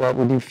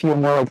 Would you feel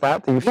more like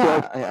that? Do you feel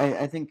like...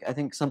 I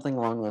think something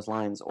along those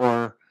lines.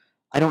 Or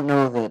I don't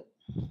know.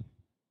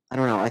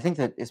 I think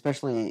that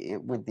especially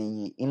with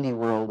the indie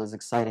world as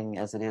exciting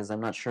as it is, I'm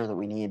not sure that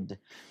we need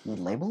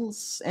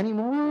labels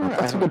anymore.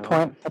 That's a good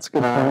point. That's a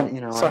good point.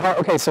 You know,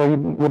 so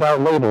without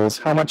labels,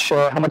 how much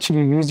did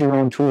you use your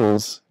own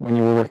tools when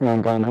you were working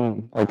on Gone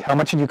Home? Like, how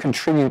much did you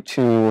contribute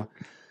to?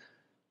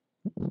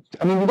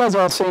 I mean, you guys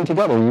are all sitting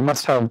together. You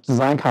must have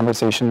design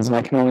conversations, and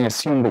I can only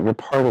assume that you're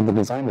part of the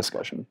design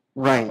discussion.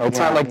 Right. It's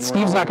not like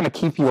Steve's not going to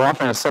keep you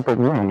off in a separate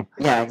room.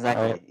 Yeah,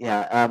 exactly. Right?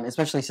 Yeah,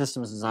 especially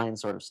systems design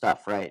sort of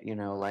stuff, right? You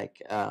know, like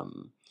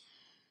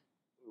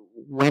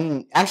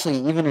when actually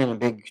even in a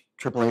big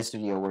AAA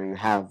studio where you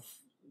have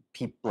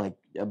people, like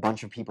a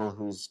bunch of people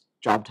whose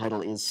job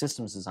title is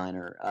systems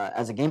designer,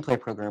 as a gameplay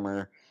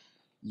programmer,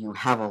 you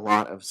have a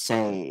lot of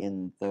say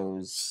in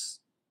those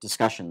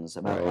discussions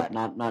about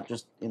that, not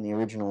just in the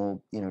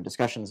original, you know,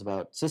 discussions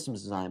about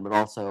systems design, but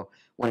also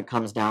when it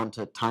comes down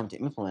to time to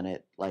implement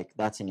it, like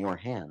that's in your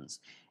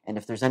hands. And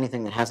if there's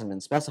anything that hasn't been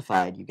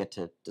specified, you get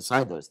to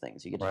decide those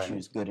things. You get to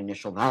choose good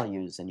initial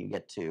values, and you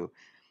get to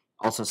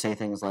also say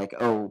things like,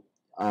 "Oh,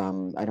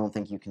 I don't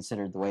think you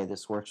considered the way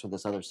this works with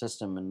this other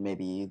system, and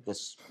maybe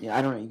this."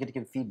 I don't know. You get to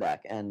give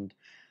feedback, and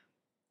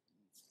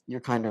you're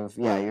kind of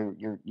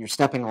you're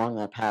stepping along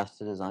that path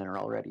to designer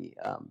already,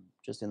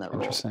 just in that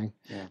role. Interesting.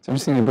 Yeah. It's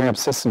interesting you bring up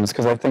systems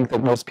because I think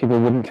that most people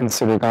wouldn't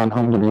consider Gone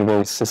Home to be a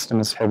very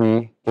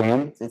systems-heavy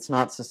game. It's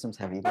not systems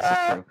heavy. This is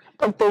true.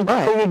 But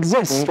they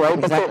exist, right?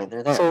 Exactly,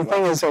 they're there. So the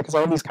thing is, because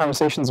I have these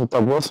conversations with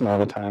Doug Wilson all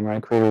the time,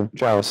 right? Creator of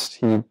Joust.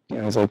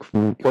 He's like,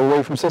 go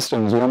away from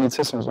systems. We don't need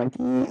systems. Like,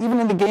 even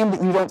in the game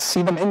that you don't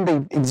see them in,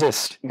 they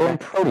exist. They're in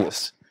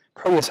Proteus.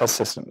 Proteus has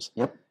systems.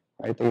 Yep.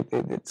 Right?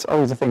 It's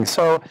always a thing.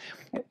 So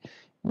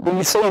when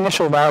you say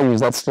initial values,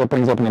 that still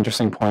brings up an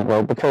interesting point.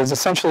 Well, because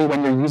essentially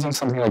when you're using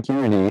something like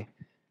Unity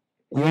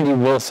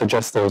will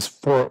suggest those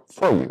for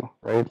you,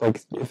 right?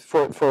 Like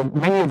for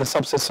many of the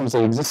subsystems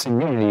that exist in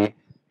Unity,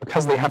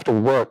 because they have to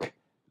work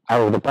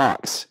out of the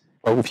box.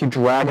 But if you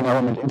drag an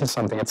element into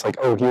something, it's like,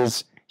 oh,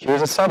 here's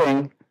a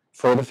setting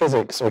for the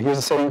physics, or here's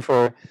a setting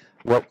for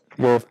what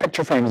your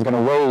picture frame is going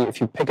to weigh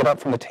if you pick it up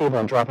from the table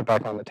and drop it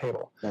back on the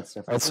table. That's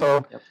different. Right?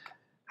 So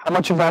how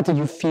much of that did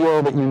you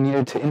feel that you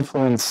needed to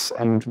influence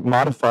and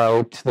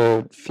modify to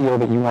the feel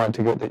that you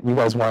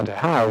guys wanted to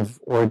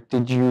have, or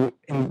did you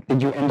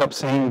end up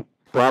saying,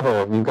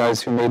 bravo, you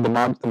guys who made the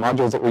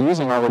modules that we're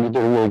using already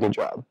did a really good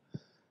job?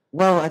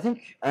 Well, I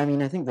think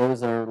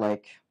those are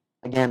like,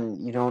 again,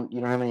 you don't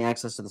have any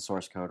access to the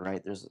source code,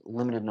 right? There's a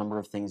limited number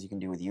of things you can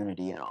do with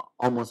Unity, and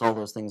almost all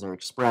those things are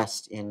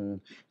expressed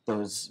in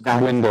those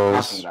values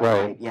Windows,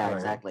 right? Yeah, right.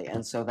 Exactly.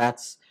 And so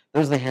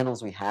those are the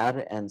handles we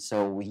had, and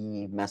so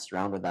we messed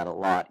around with that a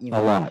lot.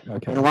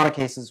 Okay. In a lot of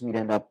cases, we'd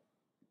end up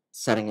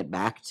setting it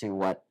back to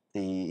what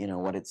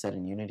what it said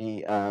in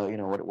Unity,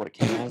 what it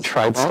came as.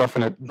 Tried stuff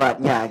in it.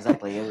 But yeah,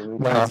 exactly. We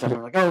tried stuff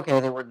and we're like, oh, okay,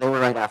 they were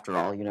right after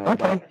all,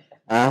 Okay.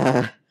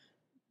 But,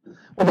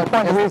 well, the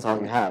point that's all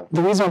you have.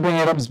 The reason I'm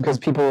bringing it up is because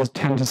people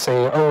tend to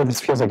say, oh,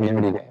 this feels like a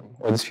Unity game,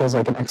 or this feels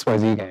like an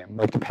XYZ game,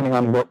 like depending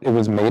on what it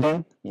was made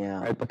in.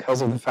 Yeah. Right?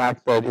 Because of the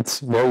fact that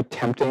it's very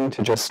tempting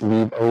to just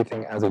leave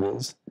everything as it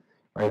is.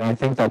 Right? And I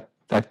think that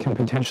can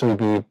potentially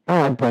be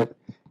bad, but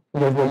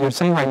what you're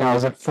saying right now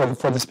is that for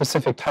the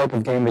specific type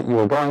of game that you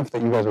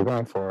guys were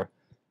going for,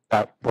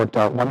 that worked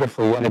out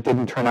wonderfully, and it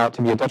didn't turn out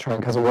to be a detriment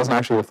because it wasn't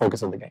actually the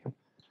focus of the game.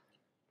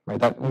 Right?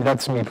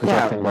 That's me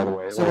projecting, by the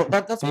way. So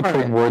that's me part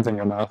putting words in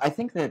your mouth. I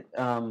think that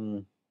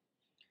the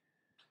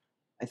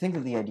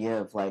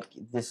idea of like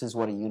this is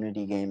what a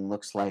Unity game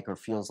looks like or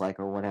feels like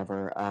or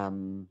whatever.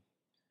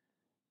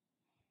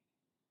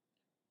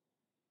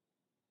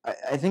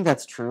 I think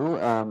that's true.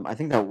 I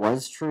think that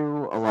was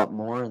true a lot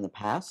more in the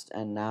past,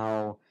 and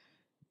now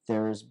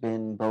there's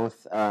been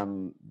both.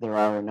 There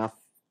are enough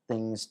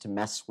things to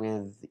mess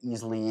with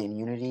easily in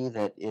Unity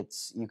that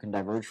you can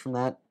diverge from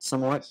that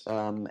somewhat,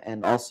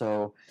 and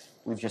also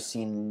we've just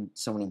seen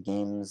so many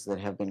games that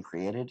have been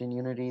created in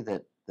Unity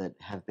that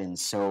have been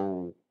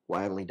so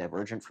wildly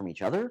divergent from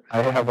each other.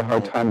 I have a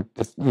hard time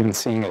just even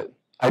seeing it.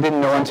 I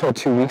didn't know until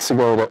 2 weeks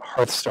ago that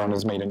Hearthstone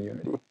is made in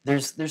Unity.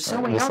 There's so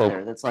many out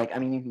there. That's like, I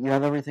mean, you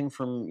have everything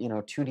from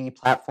 2D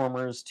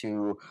platformers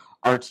to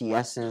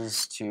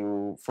RTSs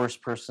to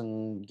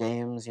first-person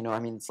games. I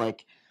mean, it's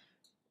like,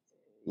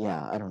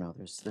 yeah, I don't know.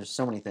 There's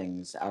so many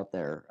things out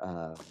there.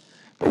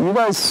 But you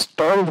guys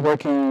started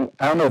working.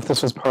 I don't know if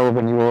this was part of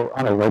when you were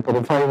on it, right? But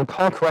if I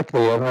recall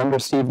correctly, I remember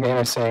Steve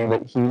Gaynor saying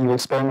that you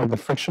experimented with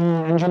the friction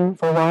engine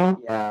for a while.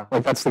 Yeah.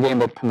 Like that's the game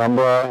that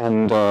Penumbra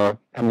and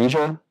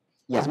Amnesia.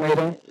 Was made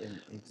in?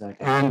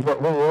 Exactly. And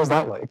what was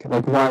that like?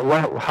 Like,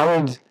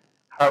 how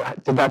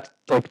did that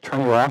like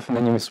turn you off, and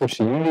then you switched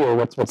to Unity, or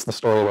what's the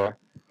story there?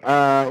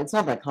 It's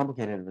not that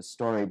complicated of a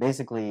story.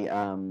 Basically,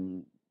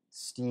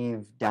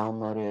 Steve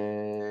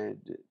downloaded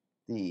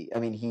he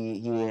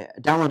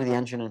downloaded the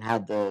engine and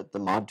had the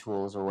mod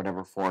tools or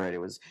whatever for it. It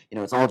was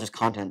it's all just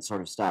content sort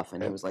of stuff,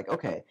 and he was like,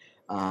 okay,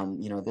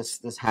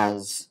 this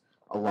has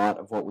a lot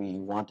of what we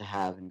want to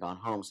have in Gone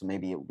Home, so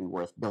maybe it would be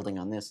worth building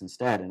on this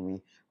instead. And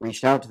we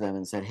reached out to them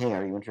and said, hey,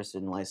 are you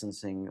interested in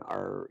licensing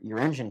your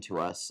engine to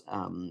us?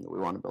 We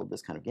want to build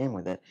this kind of game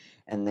with it.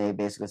 And they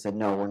basically said,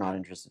 no, we're not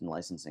interested in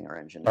licensing our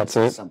engine. That's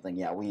it? Something,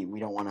 we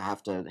don't want to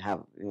have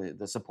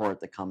the support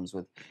that comes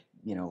with,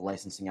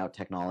 licensing out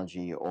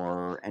technology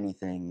or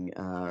anything.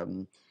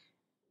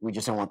 We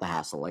just don't want the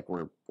hassle. Like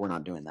we're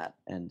not doing that.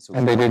 And so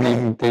they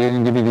didn't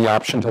give you the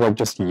option to like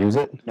just use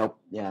it? Nope.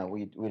 Yeah,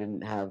 we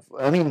didn't have.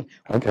 I mean,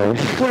 okay.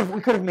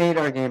 we could have made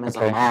our game as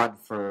a mod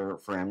for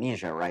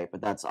Amnesia, right? But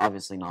that's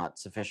obviously not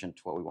sufficient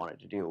to what we wanted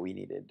to do. We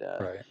needed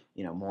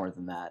more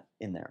than that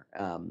in there.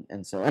 And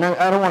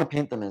I don't want to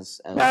paint them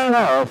as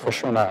no, for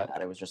sure not.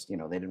 It was just they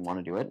didn't want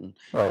to do it, and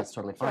right. That's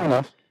totally fine. Fair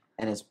enough.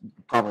 And it's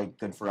probably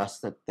good for us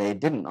that they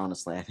didn't,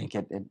 honestly. I think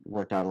it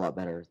worked out a lot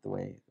better the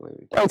way we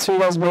did. Right, so you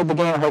guys made the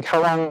game. Like,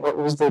 what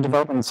was the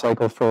development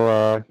cycle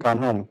for Gone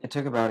Home? It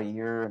took about 1.5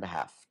 years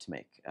to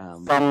make.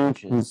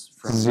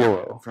 From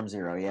zero? From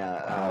zero,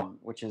 yeah.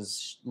 Which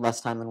is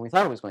less time than we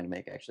thought it was going to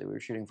make, actually. We were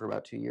shooting for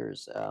about 2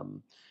 years.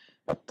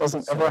 That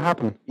doesn't ever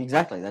happen.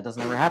 Exactly, that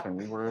doesn't ever happen.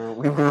 We were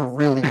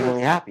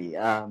really happy.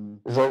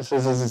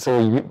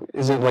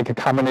 Is it like a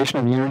combination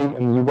of Unity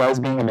and you guys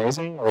being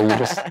amazing, or you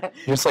just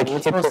like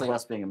it's mostly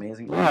us being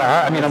amazing.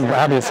 Yeah, I mean,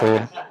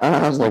 obviously,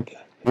 it's like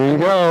here you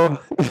go.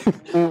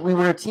 we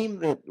were a team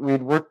that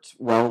we'd worked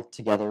well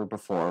together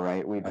before,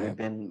 right? We'd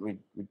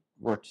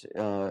worked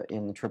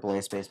in the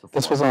AAA space before.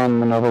 This was on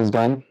Minerva's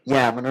Den?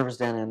 Yeah, Minerva's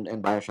Den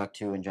and BioShock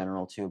 2 in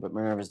general, too. But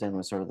Minerva's Den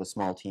was sort of the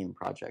small team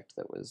project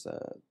that was...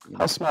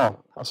 How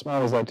small? How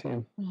small was that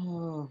team?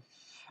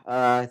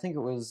 I think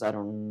it was, I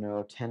don't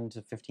know, 10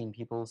 to 15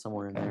 people,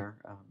 somewhere in there.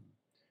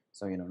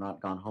 So, not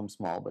gone home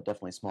small, but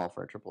definitely small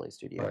for a AAA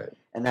studio. Right.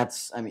 And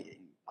that's, I mean,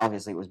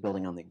 obviously it was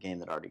building on the game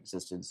that already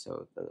existed,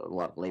 so a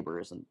lot of labor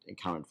isn't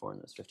accounted for in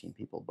those 15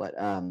 people.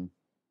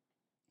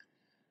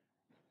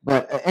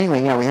 But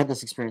anyway, yeah, we had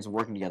this experience of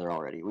working together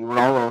already. We were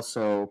all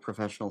also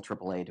professional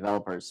AAA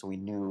developers, so we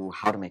knew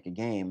how to make a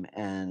game,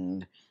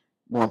 and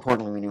more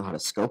importantly, we knew how to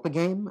scope a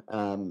game.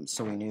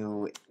 So we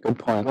knew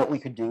what we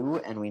could do,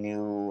 and we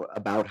knew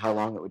about how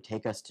long it would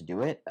take us to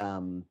do it.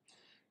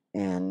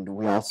 And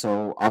we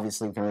also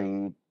obviously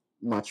very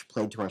much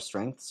played to our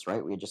strengths,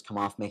 right? We had just come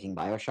off making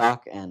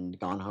BioShock, and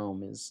Gone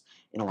Home is,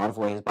 in a lot of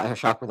ways,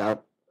 BioShock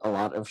without a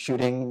lot of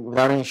shooting,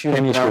 without any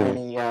shooting, without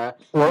any... or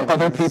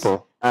other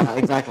people.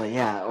 Exactly,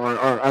 yeah.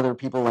 Or other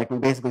people, like, we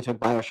basically took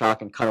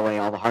BioShock and cut away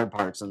all the hard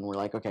parts, and we're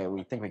like, okay,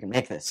 we think we can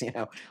make this,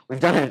 We've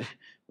done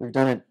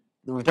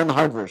the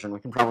hard version, we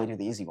can probably do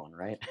the easy one,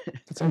 right?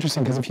 It's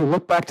interesting, because if you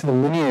look back to the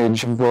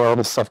lineage of where all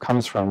this stuff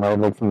comes from, right,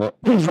 like from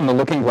the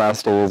Looking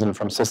Glass days and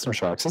from System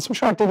Shock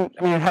didn't,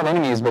 I mean, it had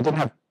enemies, but it didn't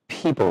have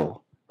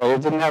people, right?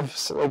 It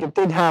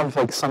did have,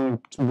 like, some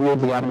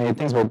weirdly animated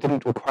things, but it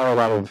didn't require a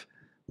lot of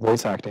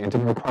voice acting. It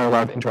didn't require a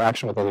lot of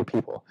interaction with other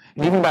people.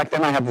 And even back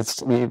then, I had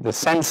the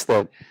sense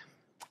that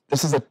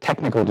this is a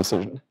technical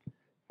decision,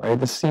 right?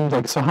 This seemed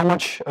like, so how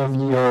much of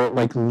your,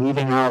 like,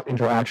 leaving out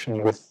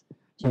interaction with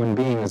human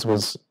beings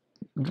was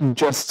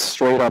just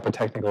straight up a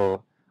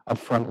technical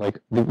upfront, like,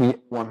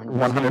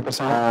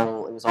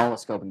 100%? It was all a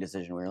scoping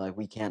decision. We were like,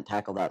 we can't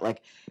tackle that.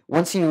 Like,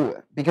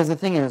 because the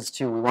thing is,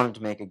 too, we wanted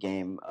to make a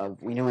game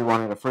we knew we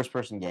wanted a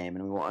first-person game,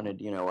 and we wanted,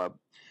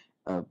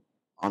 a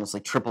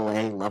honestly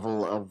AAA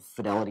level of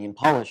fidelity and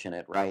polish in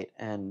it, right?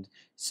 And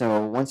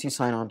so once you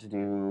sign on to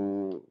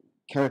do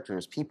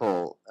characters,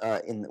 people,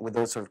 with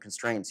those sort of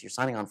constraints, you're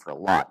signing on for a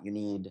lot. You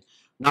need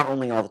not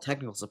only all the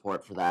technical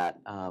support for that,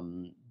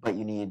 but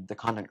you need the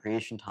content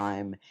creation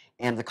time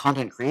and the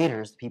content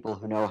creators, the people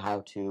who know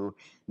how to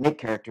make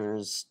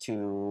characters,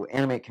 to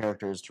animate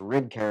characters, to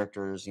rig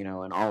characters,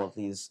 and all of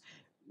these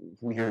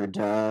weird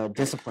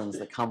disciplines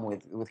that come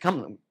with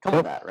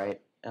that, right?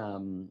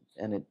 And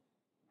it,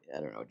 I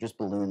don't know, it just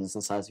balloons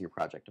the size of your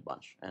project a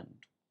bunch, and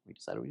we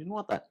decided we didn't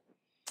want that.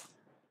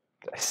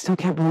 I still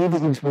can't believe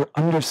that you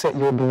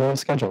were below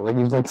schedule. Like,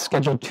 you've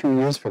scheduled 2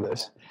 years for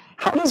this.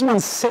 How does one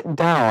sit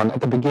down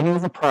at the beginning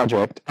of the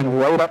project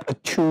and write up a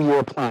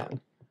 2-year plan?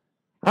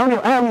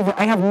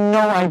 I have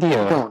no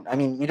idea. You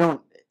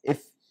don't.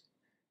 If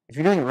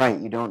you're doing it right,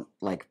 you don't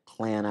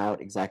plan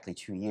out exactly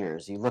 2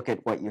 years. You look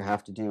at what you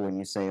have to do and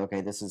you say,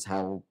 okay, this is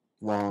how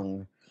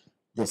long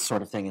this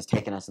sort of thing has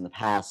taken us in the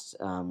past,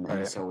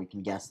 and so we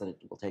can guess that it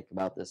will take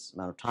about this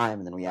amount of time,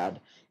 and then we add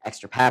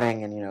extra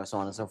padding and so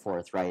on and so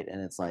forth, right?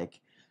 And it's like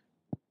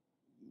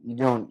you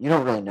don't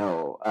really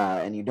know,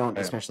 and you don't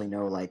especially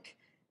know, like,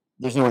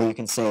 there's no way you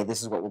can say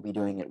this is what we'll be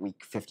doing at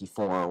week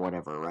 54 or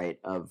whatever, right,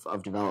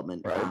 of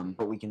development,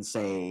 but we can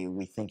say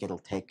we think it'll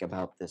take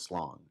about this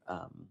long,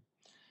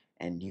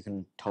 and you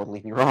can totally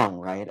be wrong,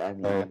 right? I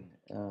mean,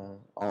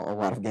 a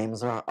lot of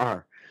games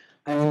are.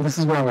 I mean, this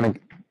is where I'm going to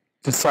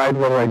decide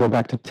whether I go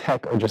back to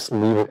tech or just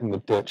leave it in the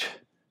ditch.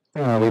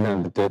 I'm going to leave it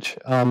in the ditch.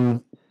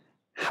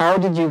 How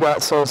did you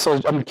guys, so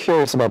I'm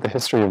curious about the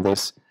history of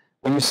this.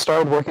 When you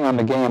started working on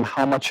the game,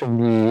 how much of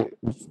the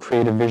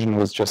creative vision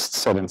was just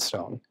set in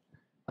stone?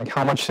 Like,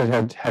 how much had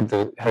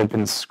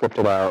been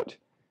scripted out?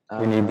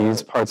 We need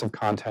these parts of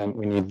content,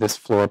 we need this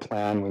floor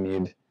plan, we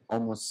need...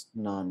 Almost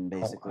none,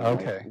 basically.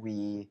 Okay.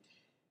 Like,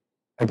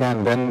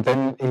 Again,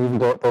 then even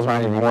goes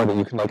around even more that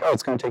you can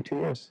it's going to take 2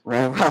 years.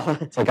 Right. Well,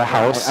 it's like a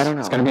house. I don't know.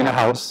 It's going to be in a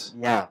house.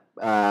 Yeah.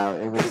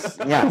 It's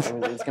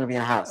going to be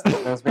in a house.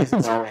 That was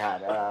basically all we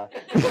had.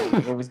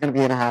 It was going to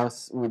be in a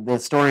house. The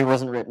story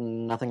wasn't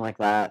written, nothing like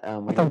that.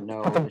 We didn't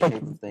know the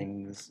shape of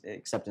things,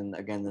 except in,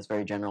 again, this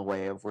very general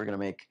way of we're going to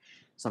make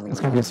something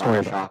like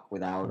BioShock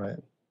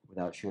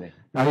without shooting.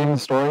 Not even the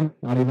story?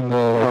 Not even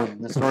the...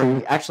 the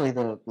story. Actually,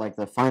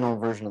 the final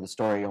version of the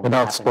story only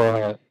without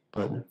spoiling it.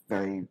 But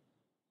very...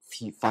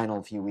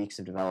 final few weeks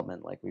of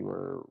development, like we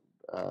were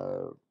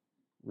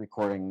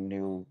recording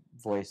new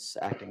voice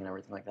acting and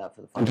everything like that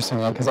for the final. Interesting,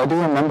 because I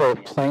do remember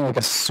playing like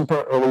a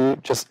super early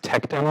just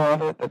tech demo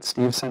of it that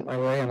Steve sent my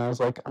way, and I was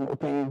like, I'm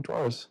opening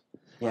drawers.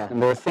 Yeah.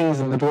 And there are things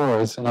in the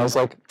drawers, and I was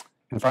like,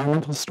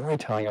 environmental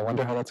storytelling, I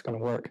wonder how that's going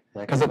to work.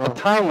 Because at the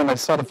time when I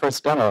saw the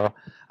first demo,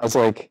 I was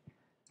like,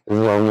 this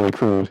is all really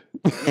crude.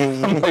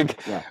 I'm like,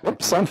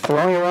 oops, I'm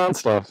throwing around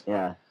stuff.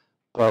 Yeah.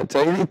 But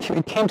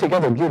it came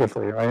together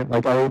beautifully, right?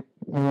 Like I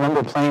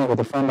remember playing it with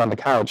a friend on the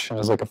couch, and it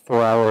was like a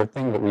 4-hour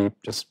thing that we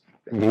just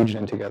engaged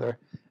in together.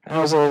 And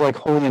it was a like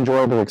wholly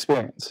enjoyable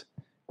experience,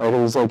 right? It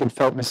was like it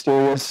felt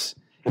mysterious.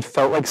 It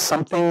felt like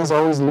something was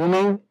always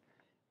looming,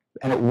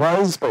 and it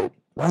was, but it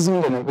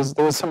wasn't, and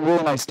there was some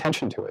really nice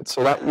tension to it.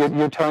 So that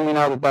you're telling me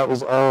now that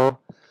was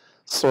all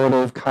sort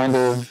of kind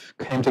of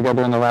came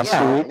together in the last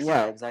few weeks?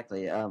 Yeah,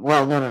 exactly.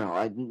 Well,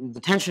 no. The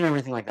tension and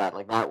everything like that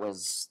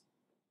was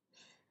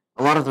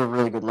a lot of the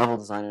really good level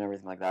design and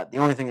everything like that. The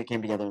only thing that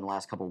came together in the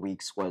last couple of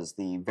weeks was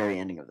the very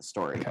ending of the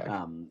story. Okay.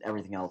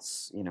 Everything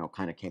else,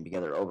 kind of came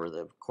together over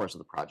the course of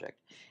the project,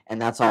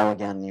 and that's all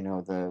again,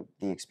 the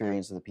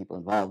experience of the people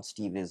involved.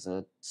 Steve is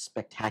a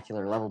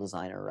spectacular level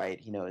designer, right?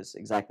 He knows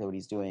exactly what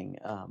he's doing.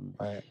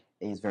 Right.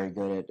 He's very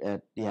good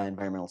at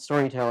environmental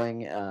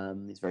storytelling.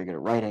 He's very good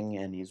at writing,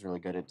 and he's really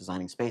good at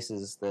designing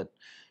spaces that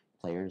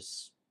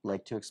players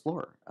like to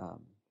explore.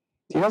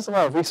 He does a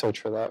lot of research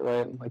for that,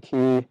 right? Like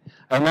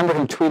I remember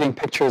him tweeting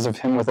pictures of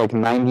him with like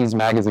 90s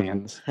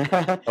magazines.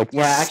 Like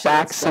Yeah,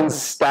 stacks and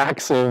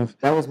stacks of...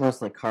 That was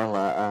mostly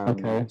Carla.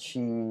 Okay.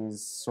 She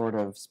sort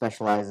of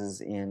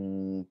specializes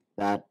in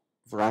that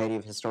variety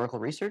of historical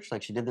research.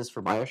 Like she did this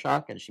for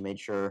BioShock, and she made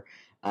sure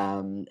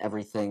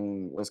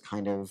everything was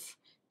kind of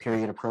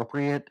period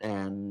appropriate,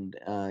 and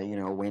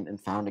went and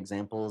found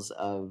examples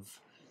of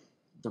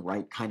the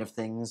right kind of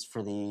things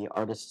for the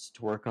artists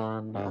to work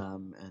on,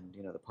 and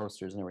the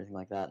posters and everything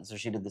like that. And so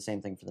she did the same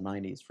thing for the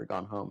 '90s for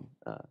Gone Home.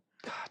 God,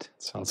 it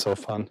sounds so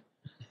fun.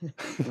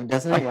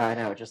 Doesn't it? Yeah, I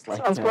know. Just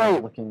like sounds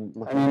great. Looking.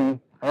 I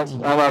mean, I had a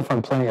lot of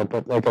fun playing it,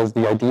 but like as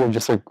the idea of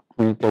just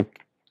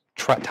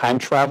time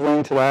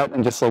traveling to that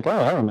and just like, oh,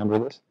 I remember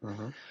this.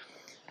 Mm-hmm.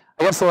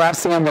 I guess the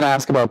last thing I'm going to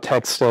ask about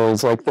tech still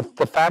is like the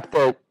fact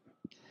that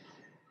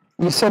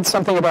you said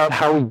something about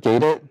how we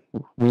gate it.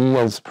 We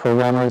as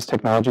programmers,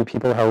 technology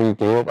people, how we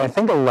gate it. I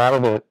think a lot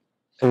of it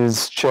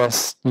is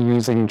just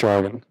using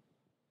jargon,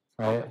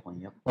 right?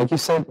 Yep. Like you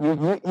said,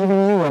 even you,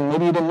 and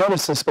maybe you didn't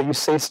notice this, but you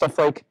say stuff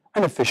like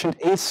an efficient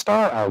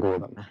A-star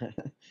algorithm.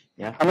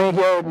 Yeah. How many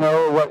here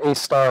know what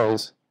A-star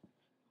is?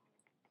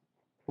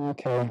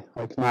 Okay,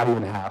 like not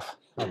even half.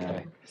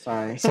 Okay.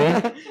 Sorry.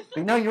 See?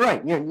 No, you're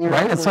right. You're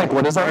right? It's like,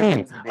 what does that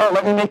mean? Oh,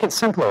 let me make it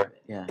simpler.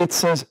 Yeah. It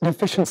says an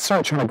efficient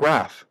search on a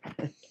graph.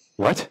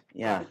 What?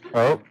 Yeah.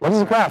 Right? What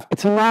is a graph?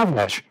 It's a nav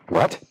mesh.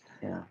 What?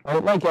 Yeah.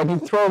 Right? Like, you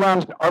throw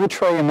around an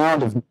arbitrary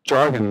amount of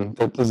jargon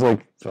that is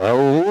like,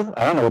 oh,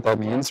 I don't know what that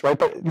means, right?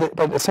 But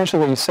essentially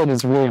what you said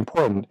is really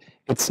important.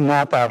 It's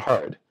not that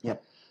hard.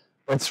 Yep.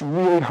 It's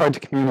really hard to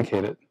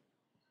communicate it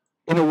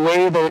in a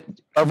way that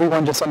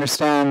everyone just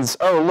understands,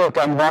 oh, look,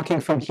 I'm walking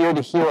from here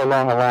to here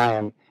along a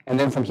line, and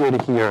then from here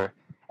to here,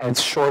 and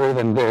it's shorter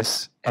than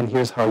this, and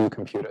here's how you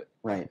compute it.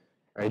 Right.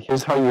 Right?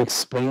 Here's how you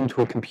explain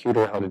to a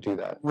computer how to do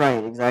that.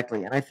 Right,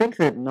 exactly. And I think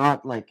that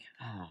not like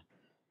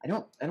I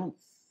don't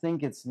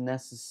think it's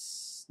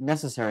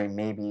necessary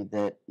maybe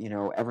that,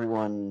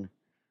 everyone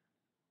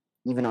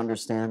even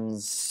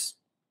understands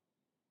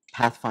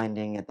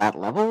pathfinding at that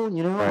level,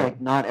 Right.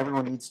 like not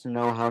everyone needs to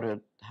know how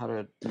to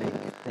make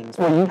things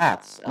Well, with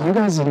paths. You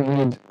guys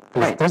need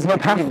there's no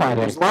pathfinding.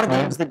 There's a lot of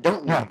right? games that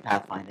don't need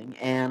pathfinding,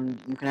 and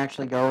you can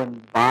actually go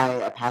and buy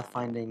a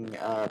pathfinding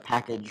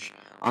package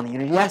on the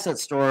Unity Asset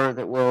Store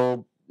that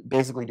will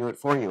basically do it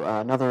for you.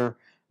 Another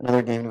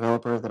game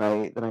developer that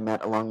I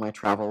met along my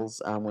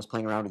travels was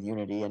playing around with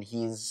Unity, and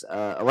he's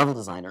a level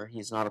designer.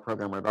 He's not a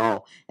programmer at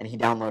all, and he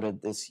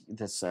downloaded this.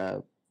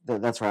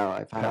 That's how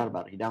I found out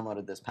about it. He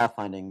downloaded this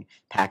pathfinding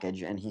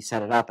package, and he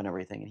set it up and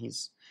everything. And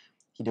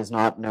he does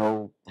not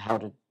know how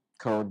to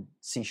code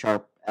C#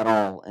 at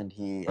all, and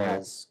he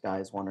has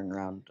guys wandering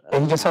around.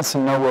 And he just has to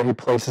know where he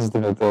places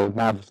the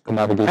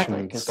navigation.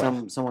 Exactly, because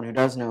someone who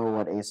does know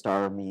what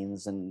A*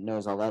 means and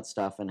knows all that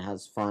stuff and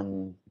has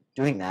fun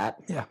doing that,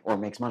 or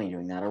makes money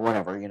doing that, or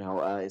whatever,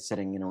 is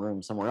sitting in a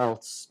room somewhere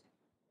else,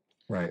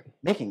 right,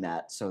 making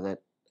that so that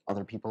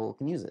other people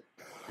can use it,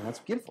 and that's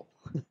beautiful.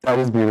 That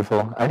is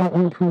beautiful. I don't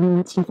want to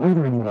that stuff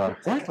either anymore.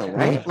 Exactly,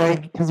 right?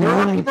 Like, there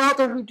are people out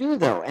there who do,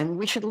 though, and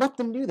we should let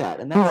them do that.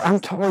 And that's, I'm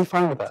totally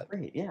fine with that.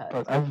 Great, yeah.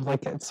 But I would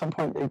like at some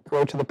point it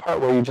grow to the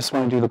part where you just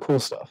want to do the cool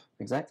stuff.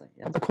 Exactly.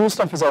 Yeah. But the cool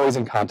stuff is always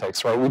in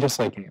context, right? We just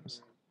like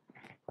games,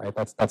 right?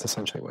 That's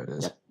essentially what it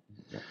is.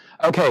 Yep.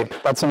 Okay,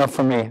 that's enough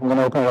for me. I'm going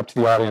to open it up to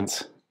the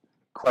audience.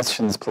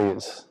 Questions,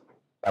 please.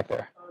 Back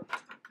there.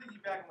 Just to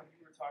piggyback on what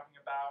you were talking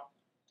about,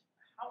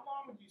 how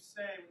long would you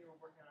say when you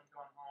were working on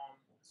Gone Home,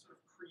 the sort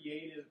of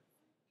creative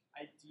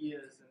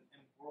ideas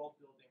and world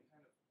building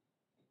kind of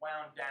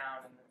wound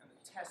down, and the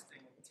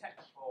testing and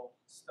technical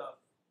stuff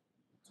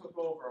took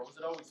over? Or was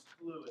it always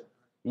fluid?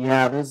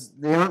 Yeah,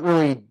 they aren't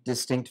really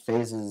distinct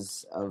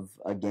phases of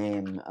a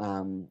game,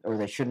 or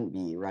they shouldn't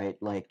be, right?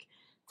 Like,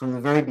 from the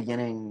very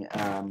beginning,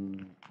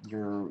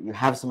 you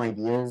have some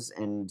ideas,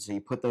 and so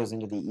you put those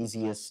into the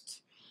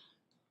easiest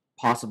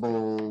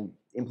possible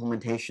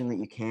implementation that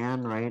you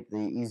can, right? The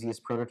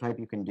easiest prototype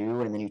you can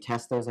do, and then you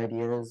test those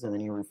ideas, and then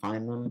you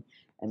refine them.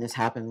 And this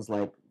happens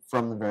like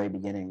from the very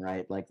beginning,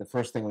 right? Like the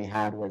first thing we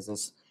had was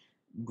this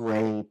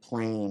gray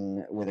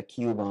plane with a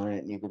cube on it,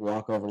 and you could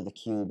walk over to the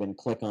cube and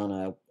click on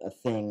a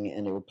thing,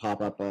 and it would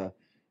pop up an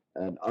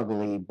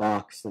ugly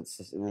box that's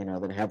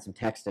that had some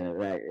text in it.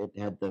 Right? It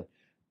had the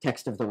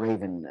text of the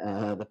Raven,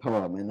 the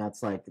poem, and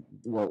that's like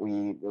what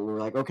we were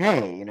like.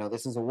 Okay,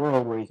 this is a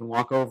world where you can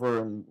walk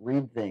over and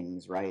read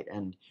things, right?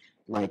 And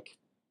like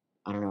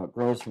I don't know, it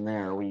grows from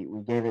there. We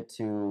gave it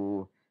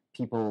to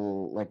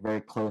people like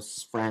very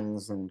close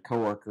friends and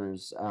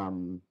coworkers,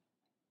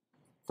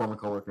 former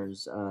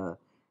coworkers,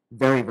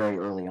 very very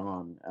early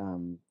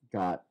on.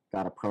 Got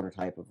a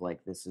prototype of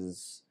like this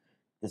is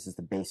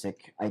the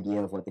basic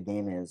idea of what the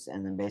game is,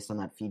 and then based on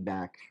that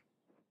feedback,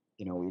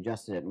 we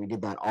adjusted it, and we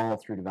did that all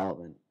through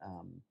development.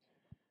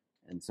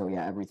 And so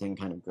yeah, everything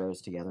kind of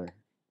grows together.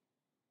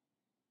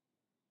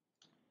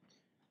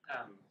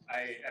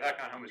 I thought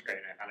Gone Home was great,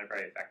 and I found it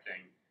very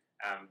affecting.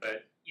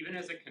 But even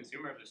as a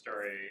consumer of the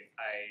story,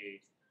 I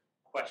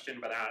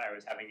questioned whether or not I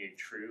was having a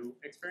true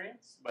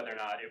experience, whether or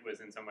not it was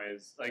in some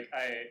ways, like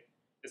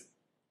just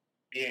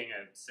being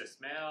a cis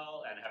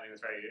male and having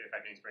this very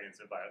affecting experience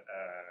of a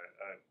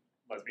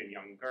lesbian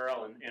young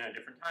girl in a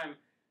different time,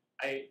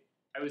 I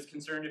was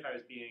concerned if I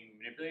was being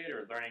manipulated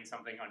or learning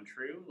something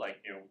untrue.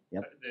 Like,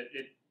 Yep.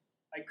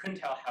 I couldn't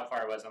tell how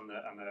far I was on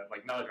the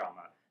like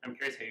melodrama. I'm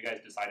curious how you guys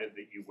decided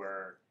that you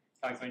were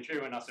telling something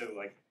true, and also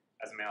like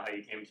as a male, how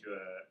you came to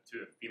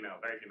a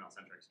very female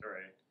centric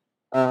story.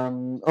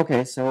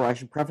 Okay, so I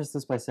should preface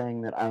this by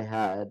saying that I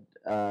had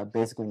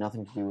basically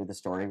nothing to do with the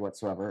story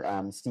whatsoever.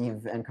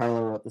 Steve and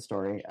Carlo wrote the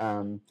story,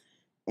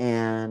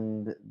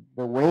 and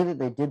the way that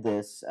they did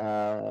this,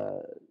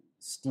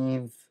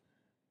 Steve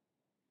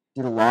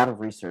did a lot of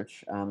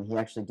research. He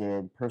actually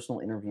did personal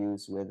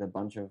interviews with a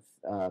bunch of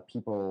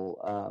people,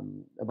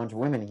 a bunch of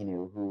women he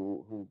knew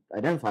who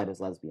identified as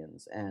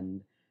lesbians,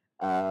 and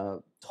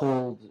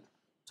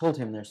told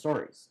him their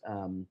stories.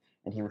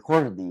 And he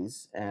recorded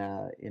these,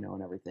 and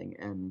everything,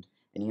 and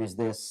used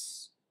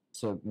this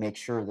to make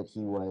sure that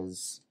he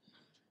was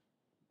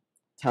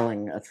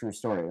telling a true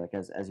story, like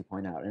as you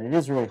point out. And it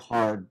is really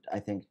hard, I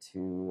think,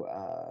 to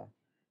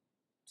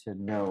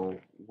know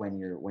when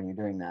you're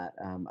doing that.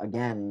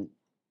 Again,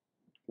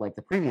 like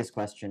the previous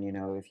question,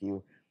 if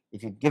you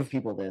give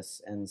people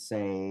this and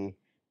say,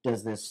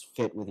 does this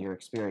fit with your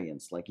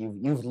experience? Like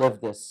you've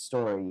lived this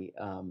story.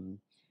 I'm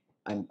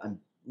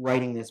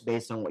writing this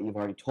based on what you've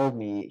already told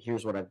me.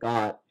 Here's what I've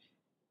got.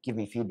 Give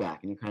me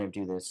feedback, and you kind of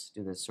do this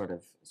sort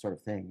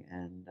of thing,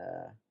 and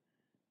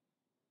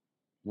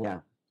yeah.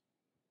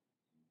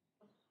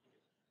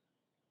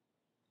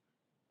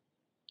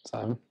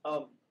 So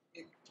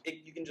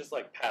you can just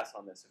like pass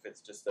on this if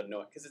it's just a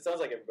no, because it sounds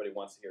like everybody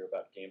wants to hear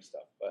about game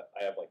stuff. But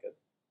I have like a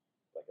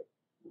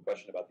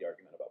question about the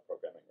argument about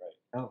programming,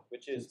 right? Oh,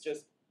 which is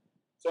just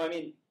so. I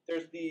mean,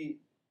 there's the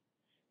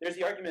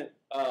argument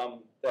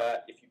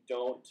that if you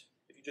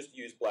just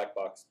use black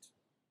boxed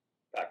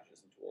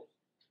packages and tools,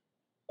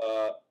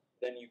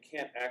 then you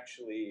can't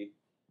actually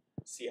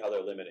see how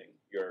they're limiting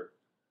your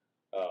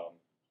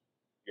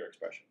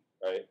expression,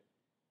 right?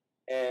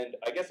 And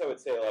I guess I would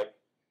say, like,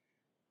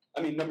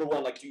 I mean, number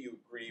one, like, do you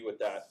agree with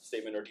that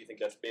statement, or do you think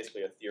that's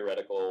basically a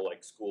theoretical,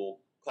 like,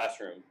 school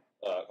classroom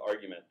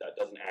argument that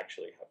doesn't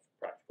actually have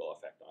practical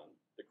effect on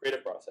the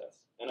creative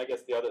process? And I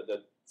guess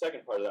the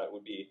second part of that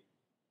would be,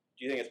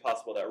 do you think it's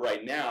possible that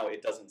right now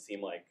it doesn't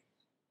seem like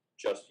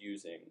just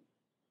using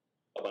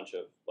a bunch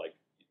of like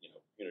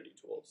Unity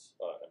tools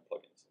and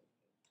plugins and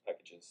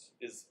packages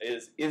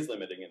is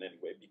limiting in any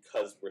way,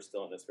 because we're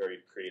still in this very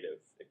creative,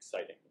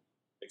 exciting,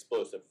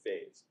 explosive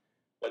phase?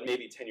 But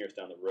maybe 10 years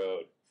down the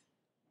road,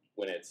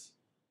 when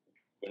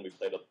we've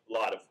played a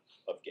lot of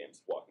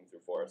games walking through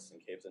forests and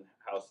caves and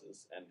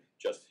houses and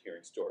just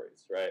hearing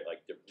stories, right?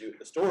 Like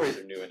the stories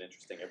are new and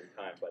interesting every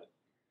time, but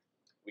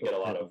we get a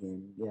lot of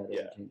it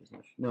doesn't change as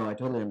much. No, I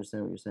totally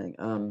understand what you're saying.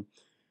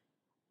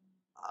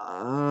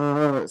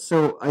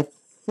 So I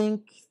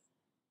think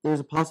there's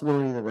a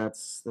possibility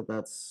that's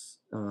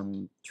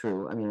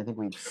true. I mean, I think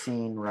we've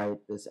seen, right,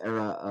 this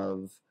era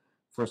of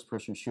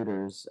first-person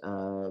shooters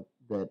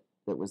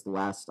that was the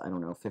last, I don't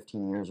know,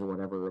 15 years or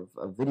whatever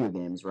of video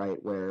games, right,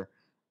 where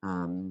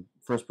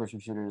first-person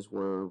shooters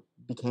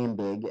became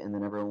big, and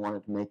then everyone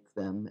wanted to make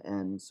them,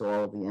 and so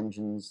all of the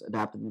engines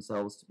adapted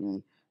themselves to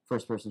be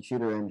first-person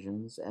shooter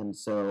engines, and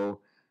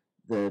so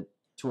the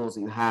tools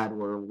that you had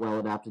were well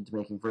adapted to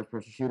making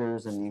first-person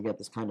shooters, and you get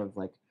this kind of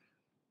like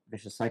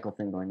vicious cycle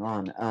thing going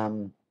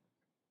on.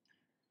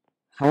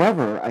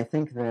 However, I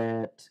think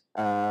that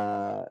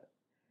the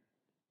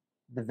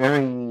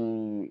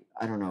very,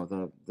 I don't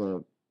know,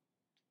 the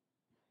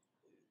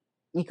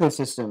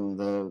ecosystem,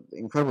 the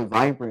incredibly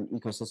vibrant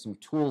ecosystem of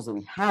tools that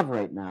we have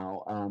right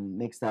now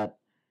makes that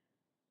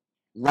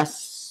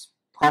less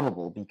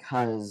probable,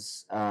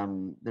 because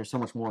there's so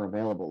much more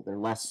available. They're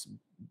less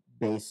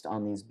based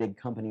on these big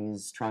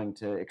companies trying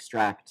to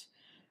extract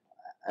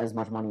as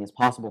much money as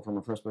possible from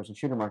a first-person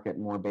shooter market,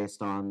 more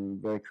based on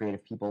very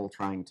creative people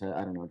trying to,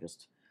 I don't know,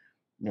 just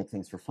make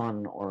things for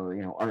fun or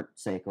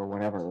art's sake or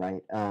whatever,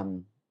 right?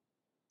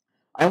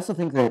 I also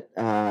think that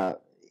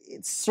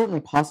it's certainly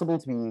possible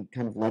to be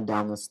kind of led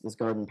down this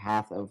garden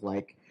path of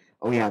like,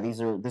 oh yeah,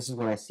 this is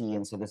what I see,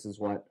 and so this is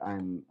what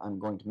I'm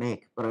going to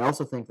make. But I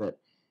also think that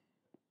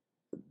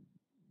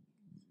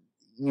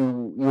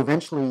you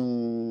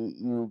eventually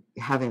you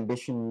have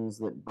ambitions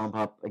that bump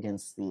up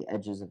against the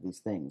edges of these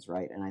things,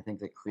 right? And I think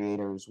that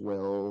creators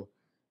will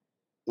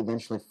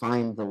eventually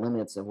find the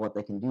limits of what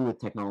they can do with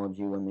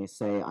technology when they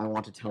say, I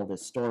want to tell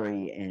this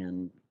story,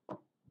 and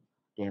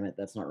damn it,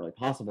 that's not really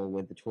possible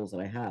with the tools that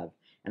I have.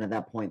 And at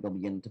that point, they'll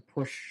begin to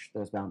push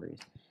those boundaries.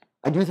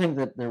 I do think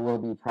that there will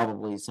be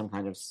probably some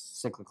kind of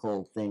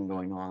cyclical thing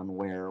going on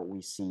where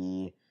we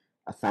see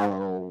a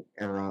fallow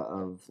era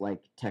of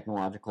like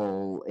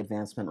technological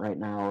advancement right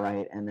now,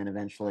 right? And then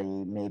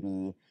eventually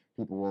maybe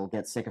people will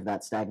get sick of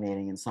that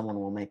stagnating and someone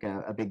will make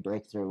a big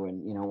breakthrough,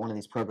 and one of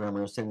these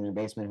programmers sitting in their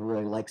basement who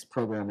really likes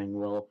programming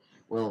will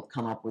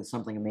come up with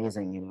something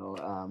amazing, and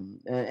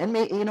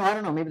I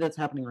don't know, maybe that's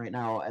happening right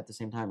now at the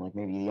same time, like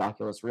maybe the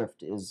Oculus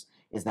Rift is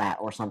that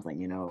or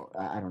something,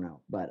 I don't know,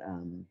 but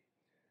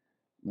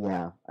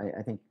yeah,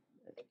 I think,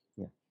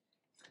 yeah.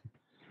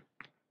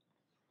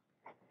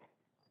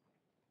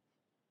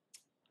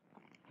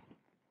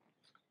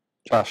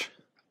 Josh.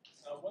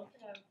 One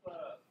thing I've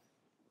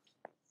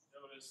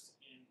noticed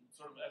in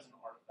sort of as an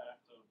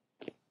artifact of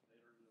the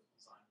iterative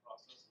design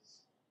process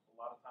is a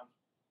lot of times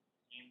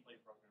gameplay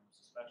programmers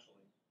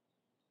especially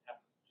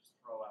have to just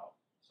throw out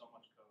so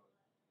much code.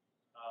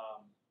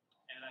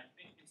 And I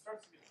think it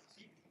starts to get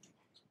fatiguing,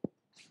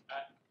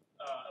 at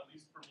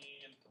least for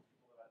me and for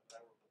people that I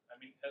work with. I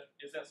mean,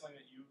 is that something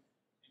that you've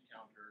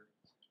encountered?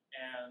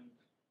 And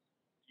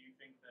do you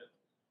think that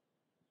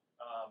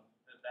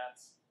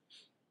that's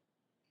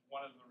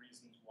one of the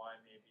reasons why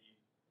maybe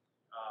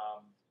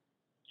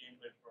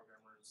gameplay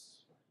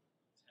programmers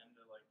tend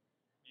to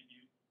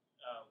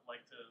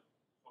like to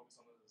focus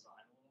on the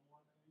design a little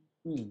more,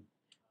 maybe?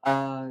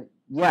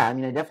 Yeah, I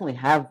mean, I definitely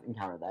have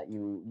encountered that.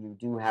 You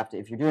do have to,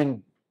 if you're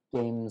doing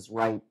games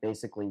right,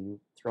 basically you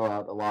throw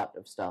out a lot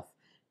of stuff.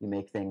 You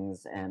make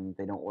things and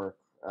they don't work,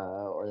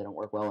 or they don't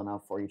work well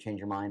enough, or you change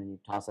your mind and you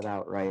toss it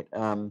out, right?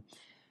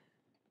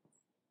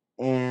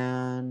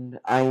 And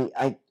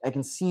I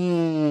can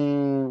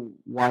see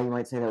why you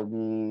might say that would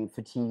be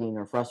fatiguing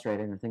or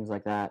frustrating or things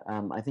like that.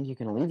 I think you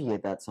can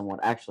alleviate that somewhat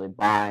actually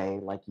by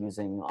like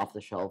using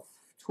off-the-shelf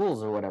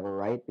tools or whatever,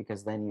 right?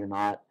 Because then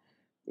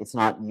it's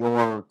not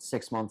your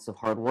 6 months of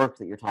hard work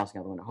that you're tossing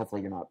out the window.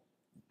 Hopefully you're not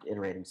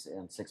iterating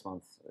in 6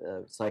 month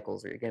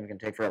cycles, or your game can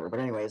take forever. But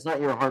anyway, it's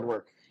not your hard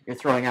work you're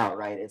throwing out,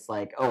 right? It's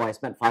like, oh, I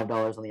spent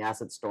 $5 on the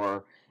asset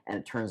store, and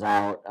it turns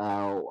out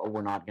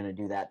we're not going to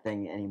do that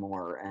thing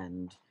anymore,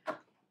 and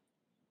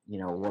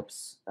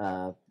whoops,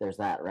 there's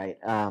that, right?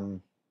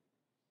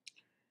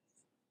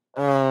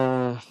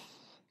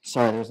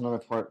 Sorry, there's another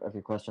part of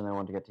your question that I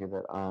wanted to get to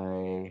that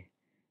I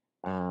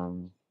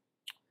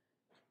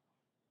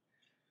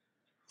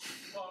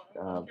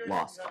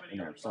lost in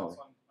there. So, on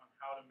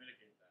how to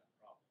mitigate that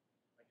problem?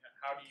 Like,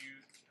 how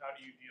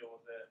do you deal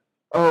with it?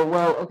 Oh,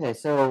 well, okay,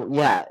 so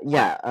yeah.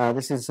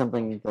 This is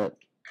something that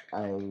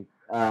I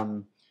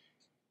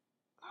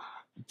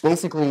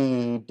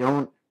basically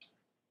don't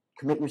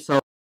commit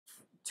yourself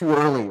too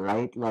early,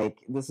 right? Like,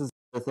 this is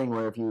the thing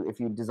where if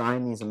you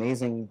design these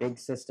amazing big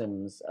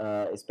systems,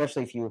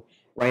 especially if you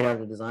write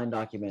out a design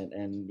document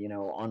and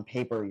on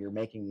paper you're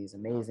making these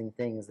amazing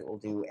things that will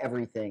do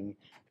everything,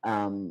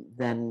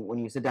 then when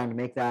you sit down to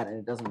make that and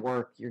it doesn't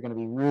work, you're going to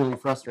be really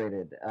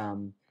frustrated.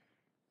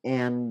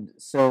 And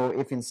so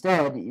if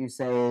instead you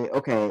say,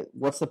 okay,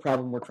 what's the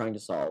problem we're trying to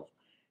solve?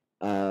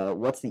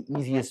 What's the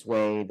easiest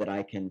way that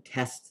I can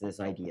test this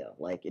idea?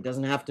 Like, it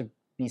doesn't have to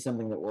be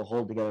something that will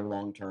hold together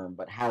long term,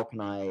 but how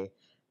can I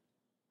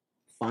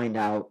find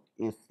out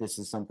if this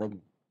is something,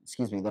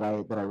 that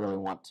I really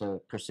want to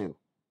pursue?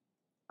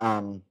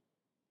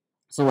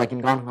 So like in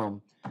Gone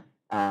Home,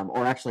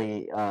 or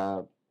actually in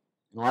a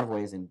lot of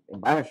ways in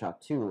BioShock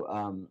too,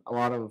 a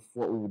lot of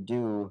what we would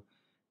do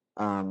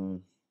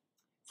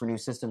for new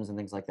systems and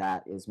things like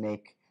that is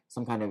make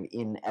some kind of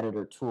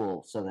in-editor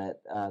tool so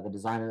that the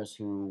designers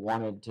who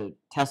wanted to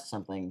test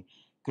something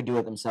could do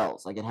it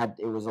themselves. Like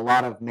it was a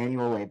lot of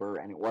manual labor,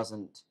 and it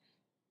wasn't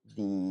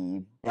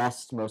the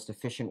best, most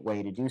efficient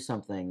way to do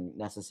something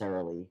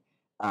necessarily,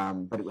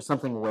 but it was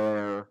something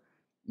where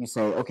you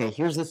say, okay,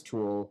 here's this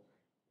tool,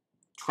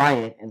 try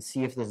it and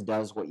see if this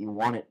does what you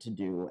want it to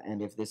do,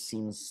 and if this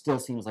still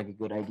seems like a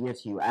good idea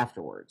to you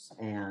afterwards.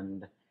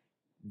 And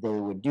they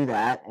would do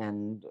that,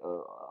 and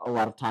a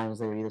lot of times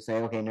they would either say,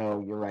 okay, no,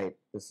 you're right,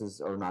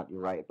 or not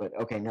you're right, but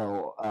okay,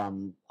 no,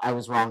 I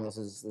was wrong, this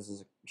is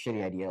a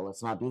shitty idea,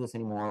 let's not do this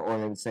anymore. Or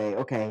they would say,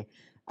 okay,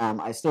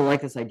 I still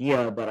like this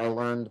idea, but I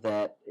learned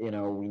that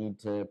we need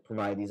to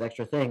provide these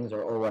extra things,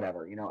 or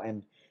whatever,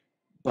 and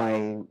by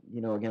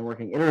again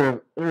working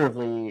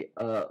iteratively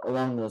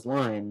along those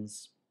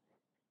lines,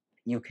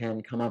 you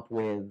can come up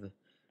with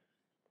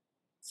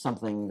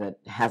something that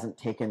hasn't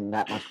taken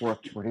that much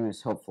work to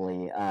produce,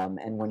 hopefully.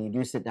 And when you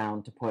do sit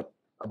down to put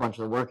a bunch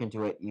of the work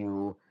into it,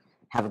 you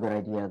have a good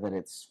idea that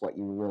it's what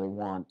you really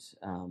want,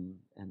 and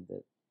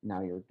that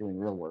now you're doing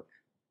real work.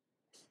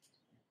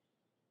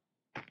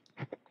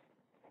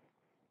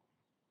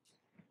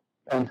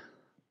 Ben.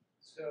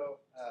 So,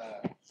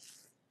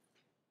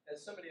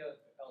 as somebody else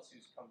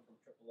who's come from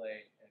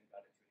AAA and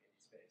got into the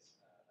indie space,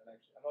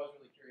 I'm always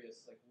really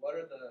curious. Like, what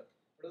are the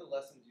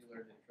lessons you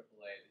learned in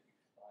AAA that you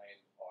find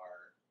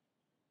are,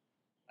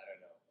 I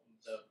don't know,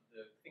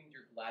 the things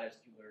you're gladdest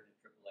you learned in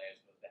AAA as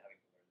opposed to having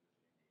to learn them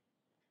in indie?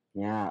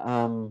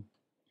 Yeah.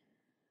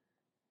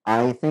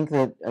 I think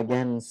that,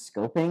 again,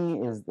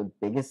 scoping is the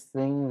biggest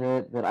thing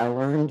that I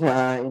learned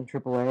in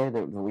AAA,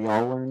 that we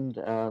all learned,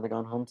 the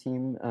Gone Home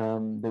team,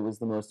 that was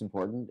the most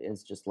important,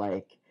 is just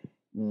like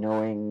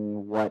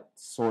knowing what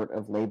sort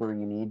of labor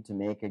you need to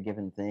make a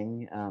given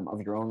thing,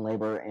 of your own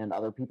labor and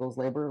other people's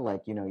labor.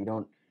 Like, you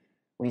don't,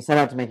 when you set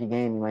out to make a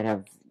game, you might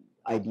have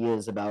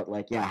ideas about,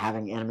 like, yeah,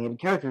 having animated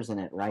characters in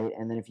it, right?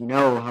 And then if you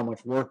know how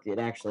much work it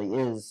actually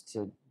is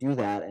to do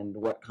that and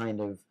what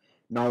kind of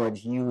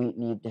knowledge you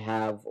need to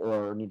have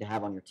or need to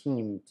have on your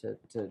team to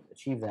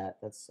achieve that,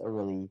 that's a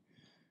really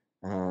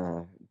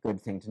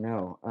good thing to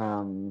know.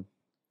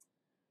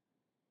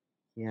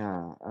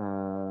 Yeah,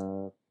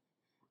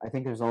 I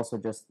think there's also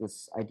just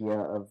this idea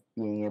of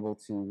being able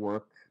to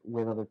work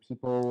with other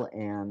people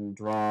and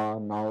draw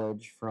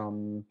knowledge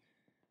from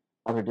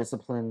other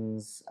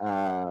disciplines,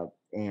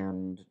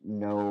 and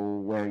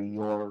know where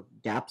your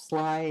gaps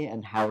lie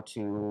and how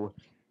to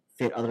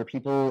fit other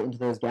people into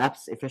those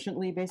gaps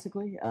efficiently,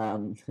 basically.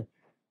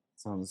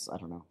 Sounds, I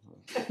don't know.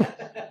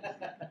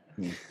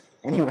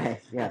 Anyway,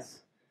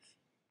 yes.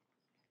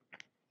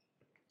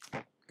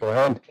 Go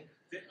ahead.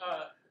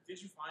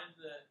 Did you find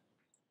that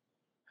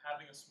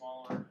having a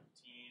smaller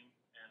team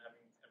and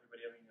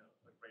everybody having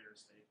a greater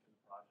stake in the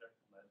project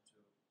led to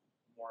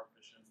a more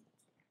efficient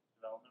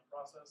development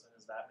process? And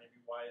is that maybe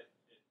why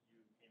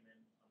you came in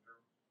under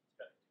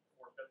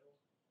before schedule?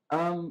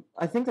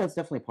 I think that's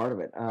definitely part of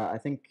it. I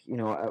think,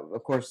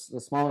 of course, the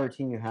smaller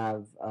team you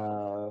have,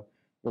 the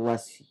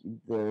less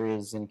there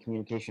is in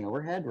communication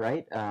overhead,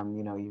 right?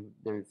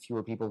 There are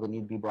fewer people that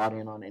need to be brought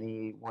in on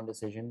any one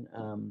decision,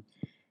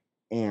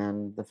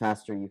 and the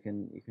faster you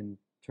can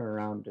turn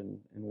around and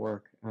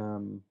work.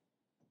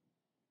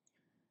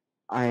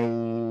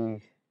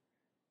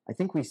 I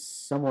think we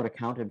somewhat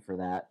accounted for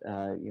that,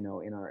 in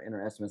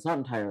our estimates. Not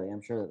entirely.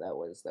 I'm sure that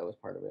was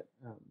part of it.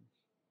 But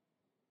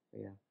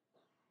yeah.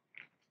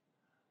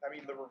 I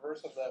mean, the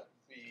reverse of that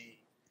would be,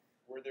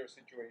 were there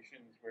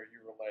situations where you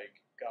were like,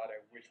 God,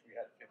 I wish we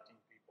had 15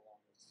 people on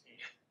this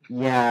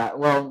team? Yeah,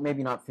 well,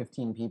 maybe not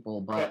 15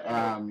 people, but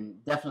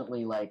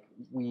definitely, like,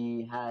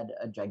 we had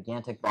a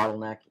gigantic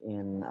bottleneck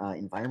in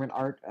environment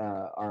art.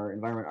 Our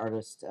environment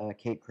artist,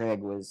 Kate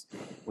Craig, was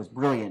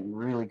brilliant and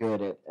really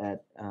good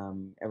at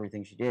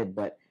everything she did,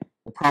 but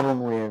the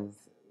problem with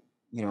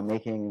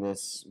making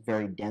this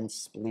very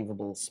dense,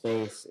 believable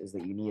space is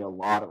that you need a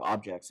lot of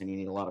objects, and you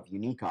need a lot of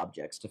unique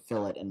objects to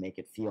fill it and make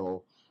it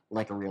feel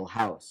like a real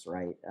house,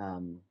 right?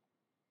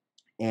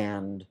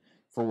 And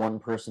for one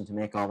person to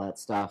make all that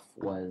stuff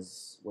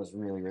was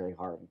really, really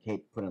hard. And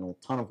Kate put in a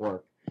ton of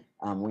work.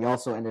 We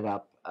also ended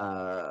up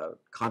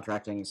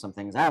contracting some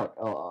things out,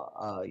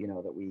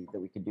 that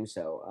we could do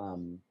so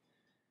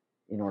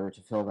in order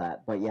to fill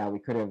that. But yeah, we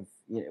could have.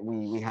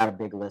 We had a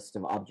big list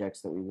of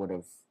objects that we would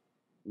have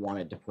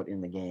wanted to put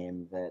in the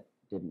game that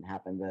didn't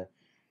happen. The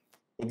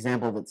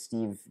example that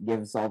Steve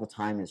gives all the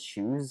time is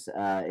shoes.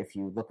 If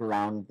you look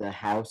around the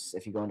house,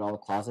 if you go into all the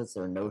closets,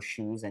 there are no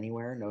shoes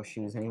anywhere in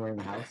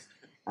the house.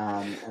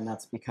 And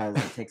that's because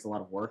it takes a lot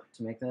of work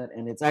to make that.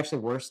 And it's actually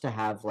worse to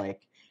have,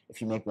 like,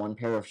 if you make one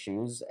pair of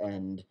shoes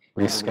and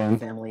the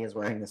family is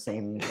wearing the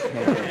same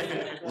pair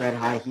of red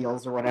high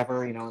heels or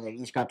whatever, and they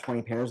each got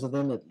 20 pairs of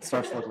them, it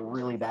starts to look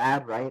really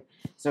bad, right?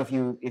 So if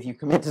you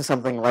commit to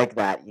something like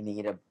that, you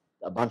need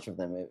a bunch of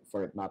them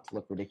for it not to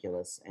look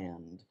ridiculous,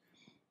 and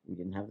we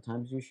didn't have the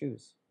time to do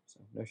shoes, so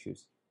no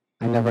shoes.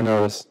 I never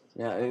noticed.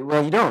 Yeah,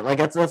 well, you don't. Like,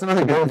 that's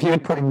another good. If you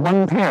had put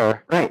one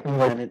pair, right,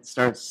 like, and it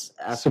starts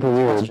asking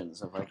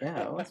questions of, like,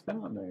 yeah, what's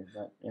going on there?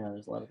 But yeah,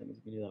 there's a lot of things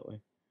you can do that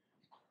way.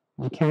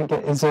 You can't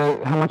get.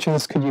 How much of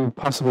this could you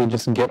possibly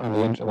just get on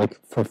the internet, like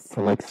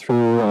for like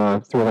through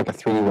like a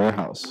 3D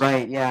warehouse?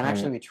 Right. Yeah, and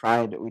actually we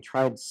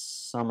tried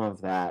some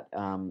of that.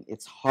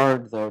 It's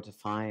hard though to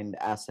find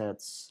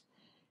assets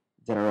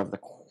that are of the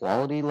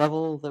quality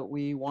level that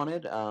we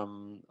wanted. A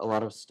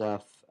lot of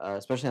stuff,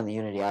 especially on the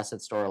Unity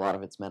Asset Store, a lot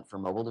of it's meant for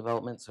mobile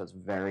development, so it's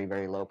very,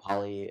 very low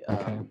poly,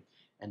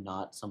 and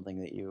not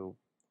something that you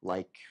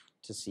like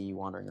to see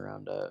wandering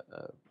around a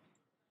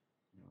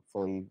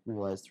fully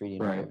realized 3D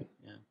environment.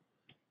 Yeah.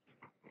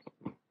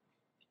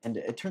 And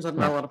it turns out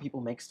not a lot of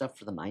people make stuff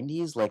for the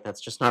 90s. Like,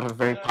 that's just not a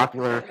very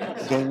popular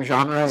game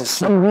genre. It's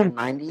so weird.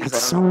 90s.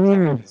 It's so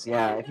weird.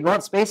 Yeah, if you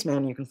want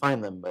Spaceman, you can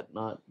find them, but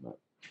not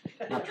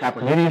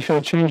Trapper. Maybe you should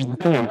have changed the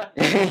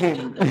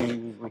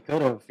theme. We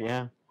could have,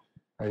 yeah.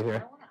 Right here. I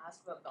don't want to ask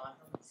about Gone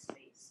Home in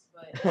space,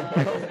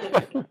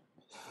 but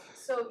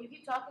so you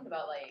keep talking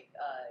about, like,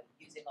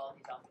 using all of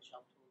these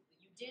off-the-shelf tools.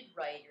 But you did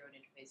write your own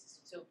interface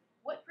system. So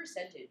what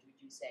percentage would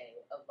you say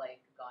of,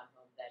 like, Gone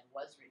Home then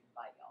was written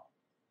by y'all?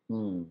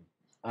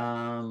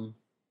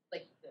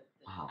 Like the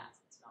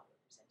assets, not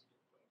what percentage of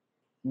the game.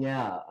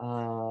 Yeah,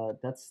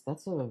 that's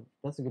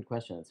a good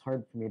question. It's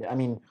hard for me to. I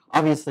mean,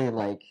 obviously,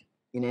 like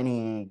in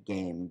any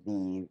game,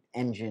 the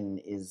engine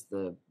is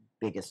the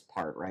biggest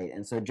part, right?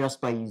 And so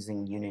just by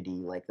using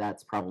Unity, like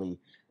that's probably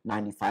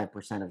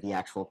 95% of the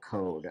actual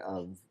code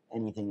of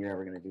anything you're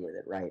ever going to do with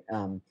it, right?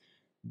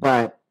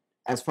 But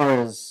as far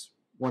as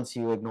once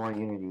you ignore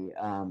Unity,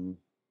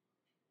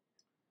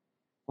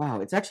 wow,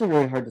 it's actually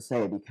really hard to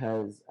say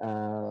because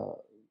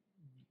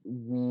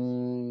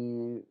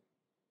we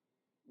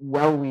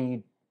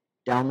we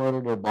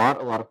downloaded or bought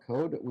a lot of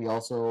code. We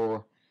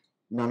also,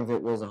 none of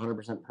it was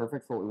 100%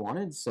 perfect for what we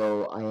wanted,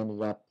 so I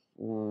ended up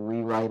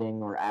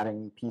rewriting or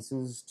adding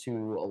pieces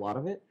to a lot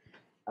of it.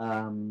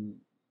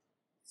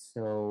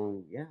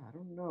 So yeah, I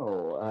don't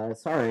know.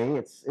 Sorry,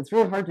 it's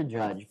really hard to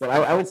judge, but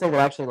I would say that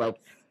actually, like,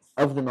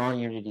 of the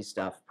non-Unity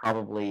stuff,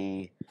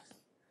 probably,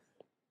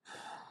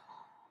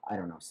 I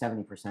don't know,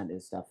 70%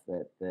 is stuff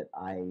that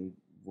I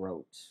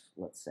wrote,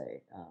 let's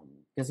say.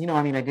 Because,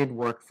 I mean, I did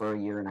work for a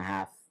year and a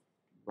half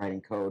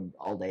writing code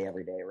all day,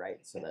 every day, right?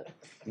 So that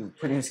you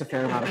produce a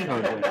fair amount of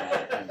code doing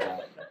that. And,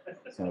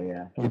 so,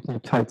 yeah. You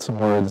typed some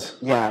words.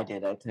 Yeah, I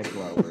did. I typed a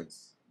lot of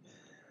words.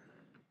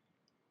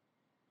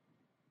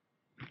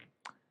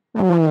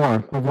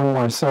 One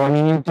more. So, I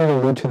mean, you did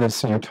allude to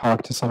this in your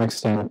talk to some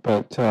extent,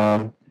 but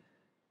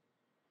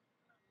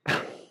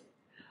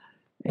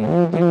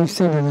you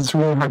say that it's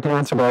really hard to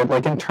answer, but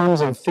like in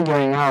terms of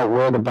figuring out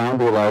where the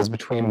boundary lies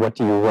between what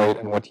do you write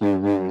and what do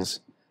you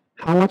use,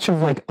 how much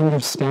of like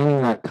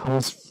understanding that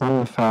comes from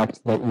the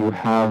fact that you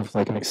have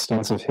like an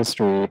extensive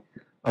history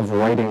of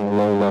writing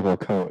low-level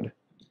code?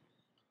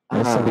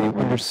 Right? So that you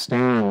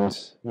understand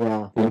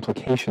the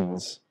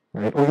implications,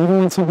 right? Or even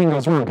when something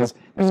goes wrong, because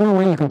there's no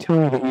way you can tell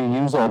me that you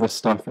use all this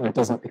stuff and it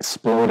doesn't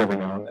explode every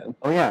now and then.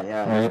 Oh yeah,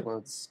 right? It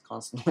explodes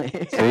constantly.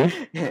 See?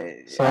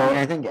 So I mean,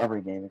 I think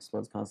every game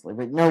explodes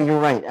constantly. But no, you're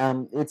right.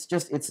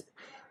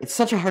 It's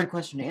such a hard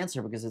question to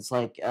answer because it's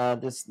like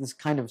this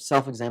kind of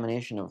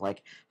self-examination of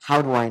like,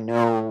 how do I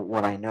know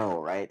what I know,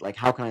 right? Like,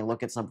 how can I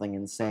look at something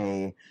and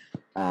say,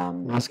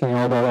 I'm asking you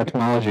all about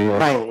etymology.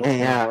 Right,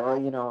 yeah, well,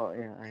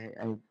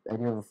 I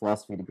do have a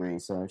philosophy degree,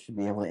 so I should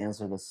be able to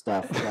answer this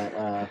stuff, but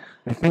I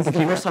think it's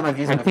the first time I've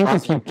used it. I think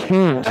if you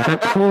can't,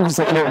 that proves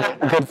that you're a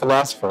good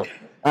philosopher.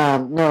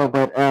 No,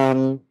 but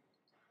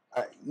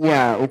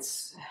yeah,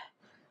 it's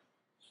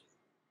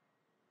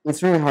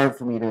really hard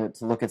for me to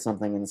look at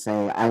something and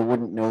say I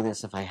wouldn't know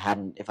this if I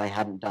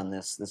hadn't done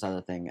this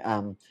other thing.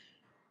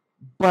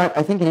 But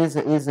I think it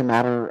is a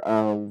matter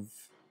of.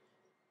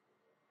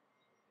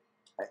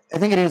 I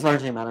think it is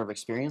largely a matter of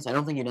experience. I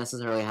don't think you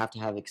necessarily have to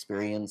have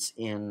experience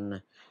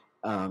in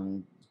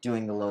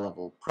doing the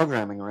low-level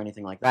programming or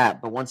anything like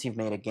that. But once you've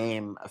made a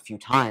game a few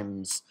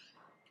times,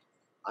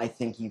 I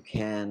think you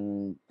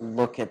can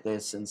look at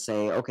this and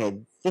say, okay,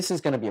 this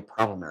is going to be a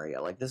problem area.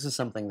 Like, this is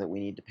something that we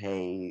need to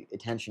pay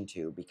attention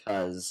to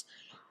because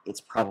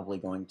it's probably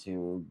going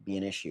to be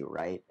an issue,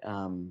 right?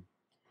 Yeah,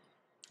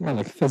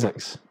 like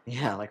physics.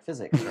 Yeah, like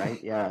physics, right?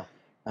 Yeah.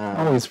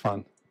 Always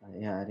fun.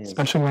 Yeah, it is.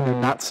 Especially when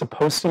you're not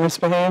supposed to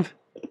misbehave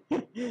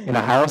in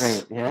a house.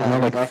 Right, yeah,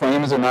 like exactly.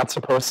 frames are not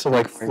supposed to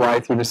like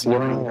fly through the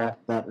ceiling.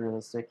 That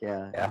realistic,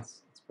 yeah.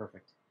 It's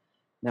perfect.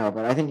 No,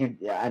 but I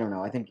think I don't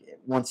know. I think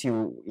once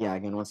you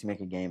make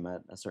a game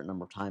a certain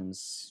number of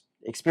times,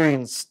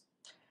 experience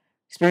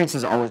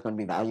is always going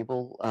to be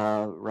valuable,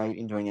 right?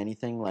 In doing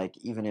anything, like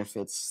even if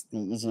it's the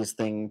easiest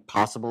thing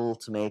possible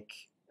to make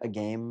a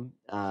game.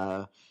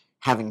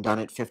 Having done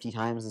it 50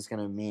 times is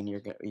going to mean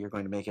you're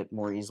going to make it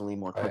more easily,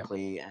 more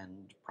quickly,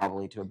 and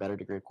probably to a better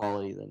degree of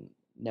quality than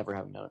never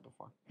having done it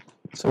before.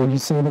 So would you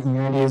say that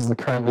Unity is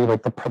currently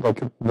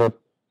the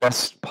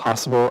best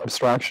possible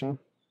abstraction?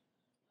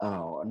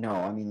 Oh no!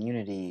 I mean,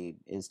 Unity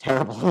is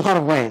terrible in a lot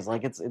of ways.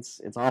 Like it's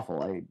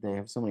awful. They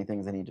have so many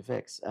things they need to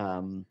fix.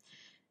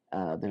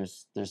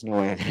 There's no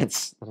way that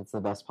it's the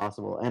best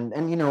possible. And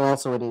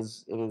also it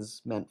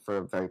is meant for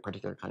a very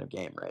particular kind of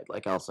game, right?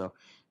 Like I also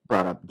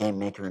brought up Game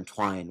Maker and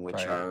Twine,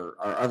 which are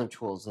other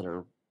tools that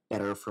are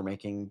better for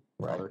making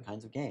other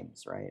kinds of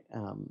games, right?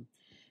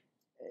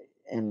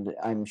 And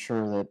I'm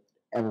sure that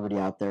everybody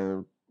out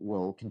there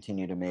will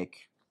continue to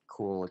make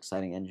cool,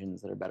 exciting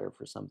engines that are better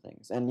for some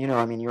things. And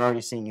I mean, you're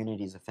already seeing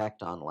Unity's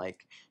effect on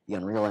like the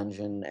Unreal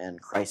Engine and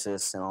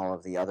Crysis and all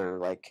of the other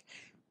like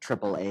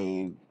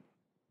AAA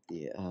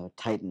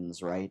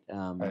titans, right?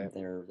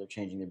 They're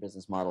changing their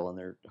business model and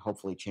they're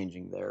hopefully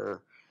changing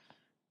their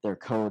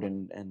code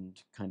and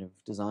kind of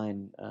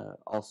design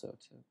also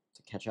to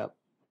catch up.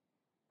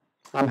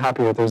 I'm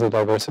happy that there's a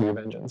diversity of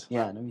engines.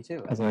 Yeah, no, me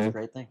too. That's a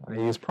great thing. I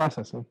use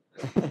processing.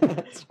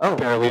 It's oh,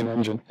 barely an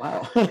engine.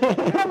 Wow.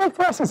 I love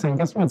processing.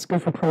 Guess what? It's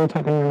good for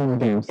prototyping your own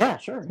games. Yeah,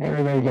 sure.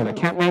 Very, very good. I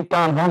can't make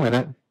Gone Home in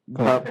it.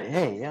 But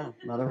hey, yeah,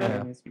 not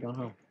everything needs to be gone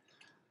home.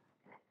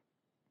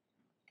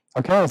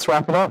 Okay, let's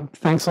wrap it up.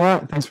 Thanks a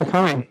lot. Thanks for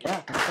coming.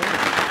 Yeah, thanks.